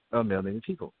of melanated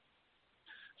people.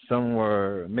 Some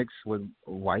were mixed with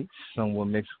whites, some were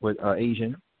mixed with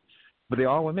Asian, but they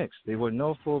all were mixed. They were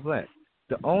no full black.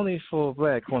 The only full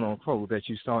black, quote unquote, that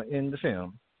you saw in the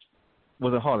film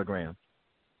was a hologram.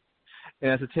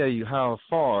 And that's to tell you how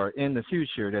far in the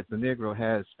future that the Negro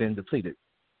has been depleted.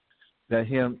 That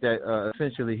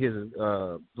essentially his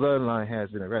bloodline has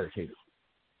been eradicated.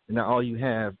 And now all you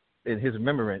have in his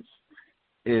remembrance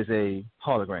is a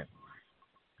hologram.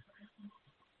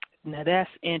 Now that's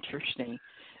interesting.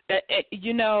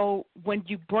 When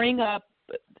you bring up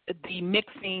the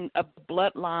mixing of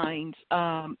bloodlines,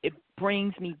 it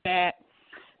brings me back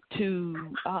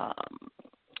to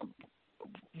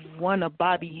one of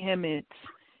Bobby Hemmitt's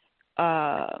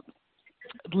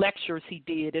lectures he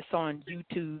did. It's on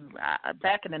YouTube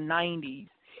back in the 90s.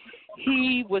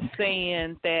 He was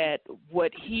saying that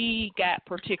what he got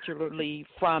particularly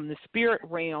from the spirit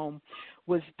realm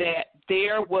was that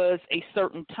there was a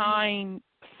certain time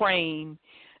frame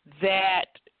that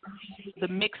the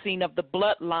mixing of the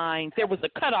bloodlines, there was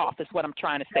a cutoff is what I'm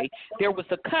trying to say. There was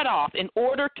a cutoff in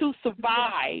order to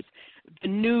survive the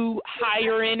new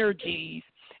higher energies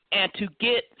and to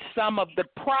get some of the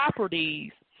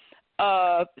properties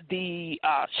of the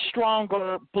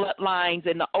stronger bloodlines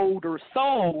and the older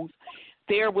souls.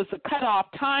 There was a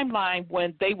cutoff timeline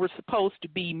when they were supposed to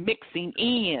be mixing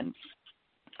in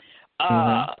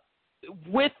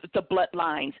with the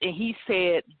bloodlines. And he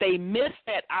said they missed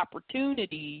that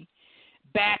opportunity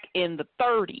back in the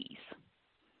 30s.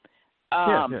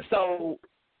 So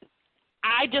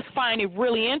I just find it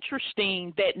really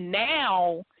interesting that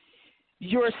now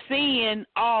you're seeing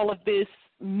all of this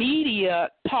media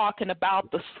talking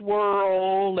about the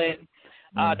swirl and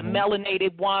the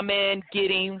melanated woman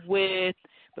getting with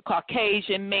the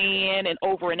Caucasian man, and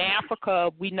over in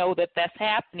Africa we know that that's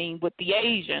happening with the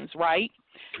Asians, right?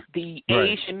 the Right.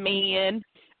 Asian men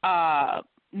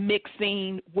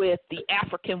mixing with the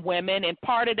African women, and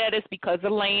part of that is because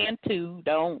of land too.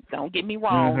 Don't get me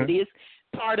wrong. Mm-hmm. It is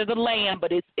part of the land,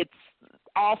 but it's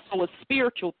also a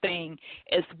spiritual thing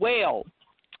as well.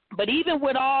 But even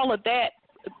with all of that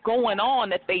going on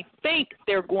that they think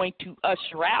they're going to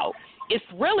usher out, it's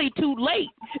really too late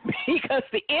because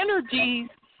the energies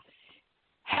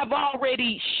have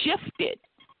already shifted.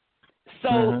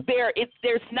 So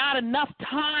there's not enough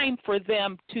time for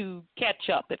them to catch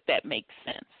up, if that makes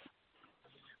sense.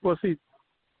 Well, see,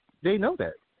 they know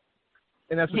that,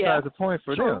 and that's besides the point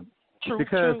for them. True,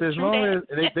 because as long as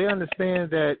that. they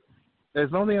understand that, as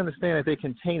long as they understand that they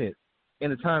contain it in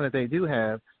the time that they do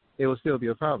have, it will still be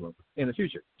a problem in the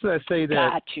future. So let's say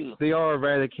that they are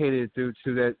eradicated due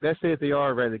to that. Let's say if they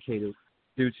are eradicated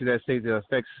due to, let's say, the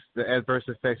adverse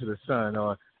effects of the sun,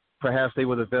 or perhaps they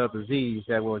will develop disease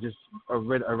that will just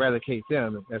eradicate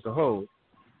them as a whole.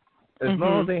 As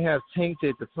long as they have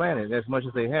tainted the planet as much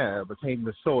as they have, or tainted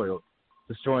the soil,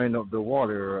 destroying the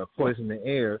water, or poisoning the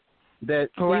air, that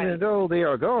even though they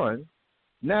are gone,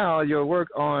 now your work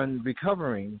on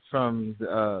recovering from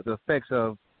the effects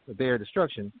of their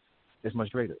destruction is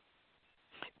much greater.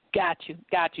 Got you.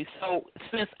 So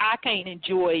since I can't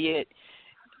enjoy it,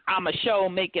 I'm a show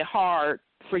make it hard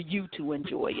for you to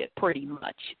enjoy it, pretty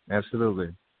much. Absolutely.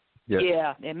 Yes.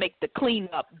 Yeah, and make the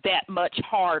cleanup that much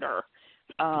harder.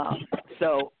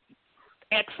 So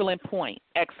excellent point.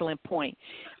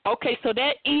 Okay, so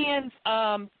that ends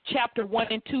chapter 1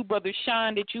 and 2, Brother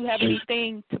Sean. Did you have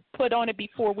anything to put on it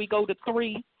before we go to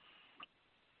 3?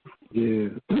 Yeah.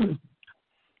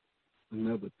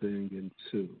 Another thing in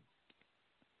 2.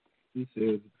 He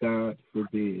says, God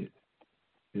forbid,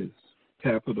 is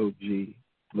capital G,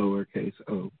 lowercase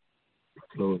o,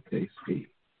 lowercase b.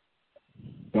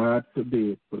 God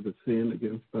forbid, for the sin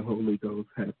against the Holy Ghost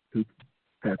hath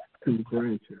two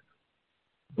branches.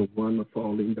 The one the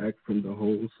falling back from the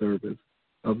whole service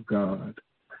of God,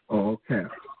 all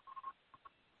caps.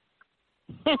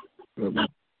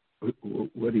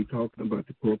 What he talking about,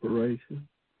 the corporation,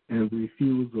 and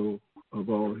refusal of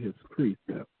all his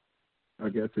precepts. I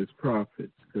guess his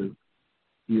prophets, because,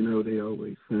 they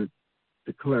always sent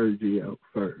the clergy out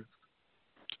first.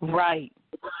 Right.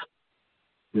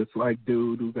 Just like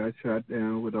dude who got shot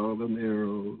down with all them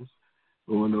arrows,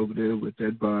 going over there with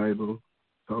that Bible,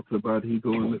 talking about he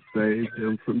going to save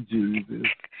them from Jesus.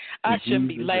 I shouldn't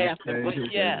be laughing, but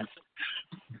yes.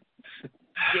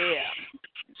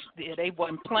 Yeah, they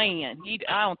wasn't playing.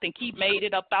 I don't think he made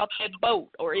it up out that boat,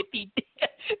 or if he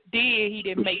did, he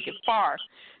didn't make it far.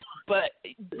 But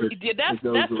that's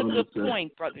a good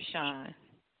point, Brother Sean.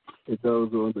 It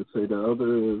goes on to say the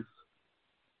other is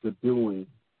the doing,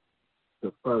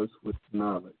 the first with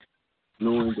knowledge,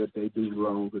 knowing that they do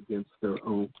wrong against their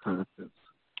own conscience,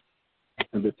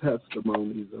 and the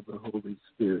testimonies of the Holy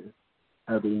Spirit,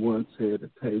 having once had a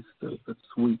taste of the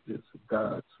sweetness of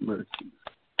God's mercies.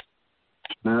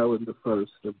 Now in the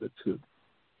first of the 2,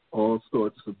 all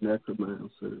sorts of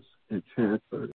necromancers, enchanters,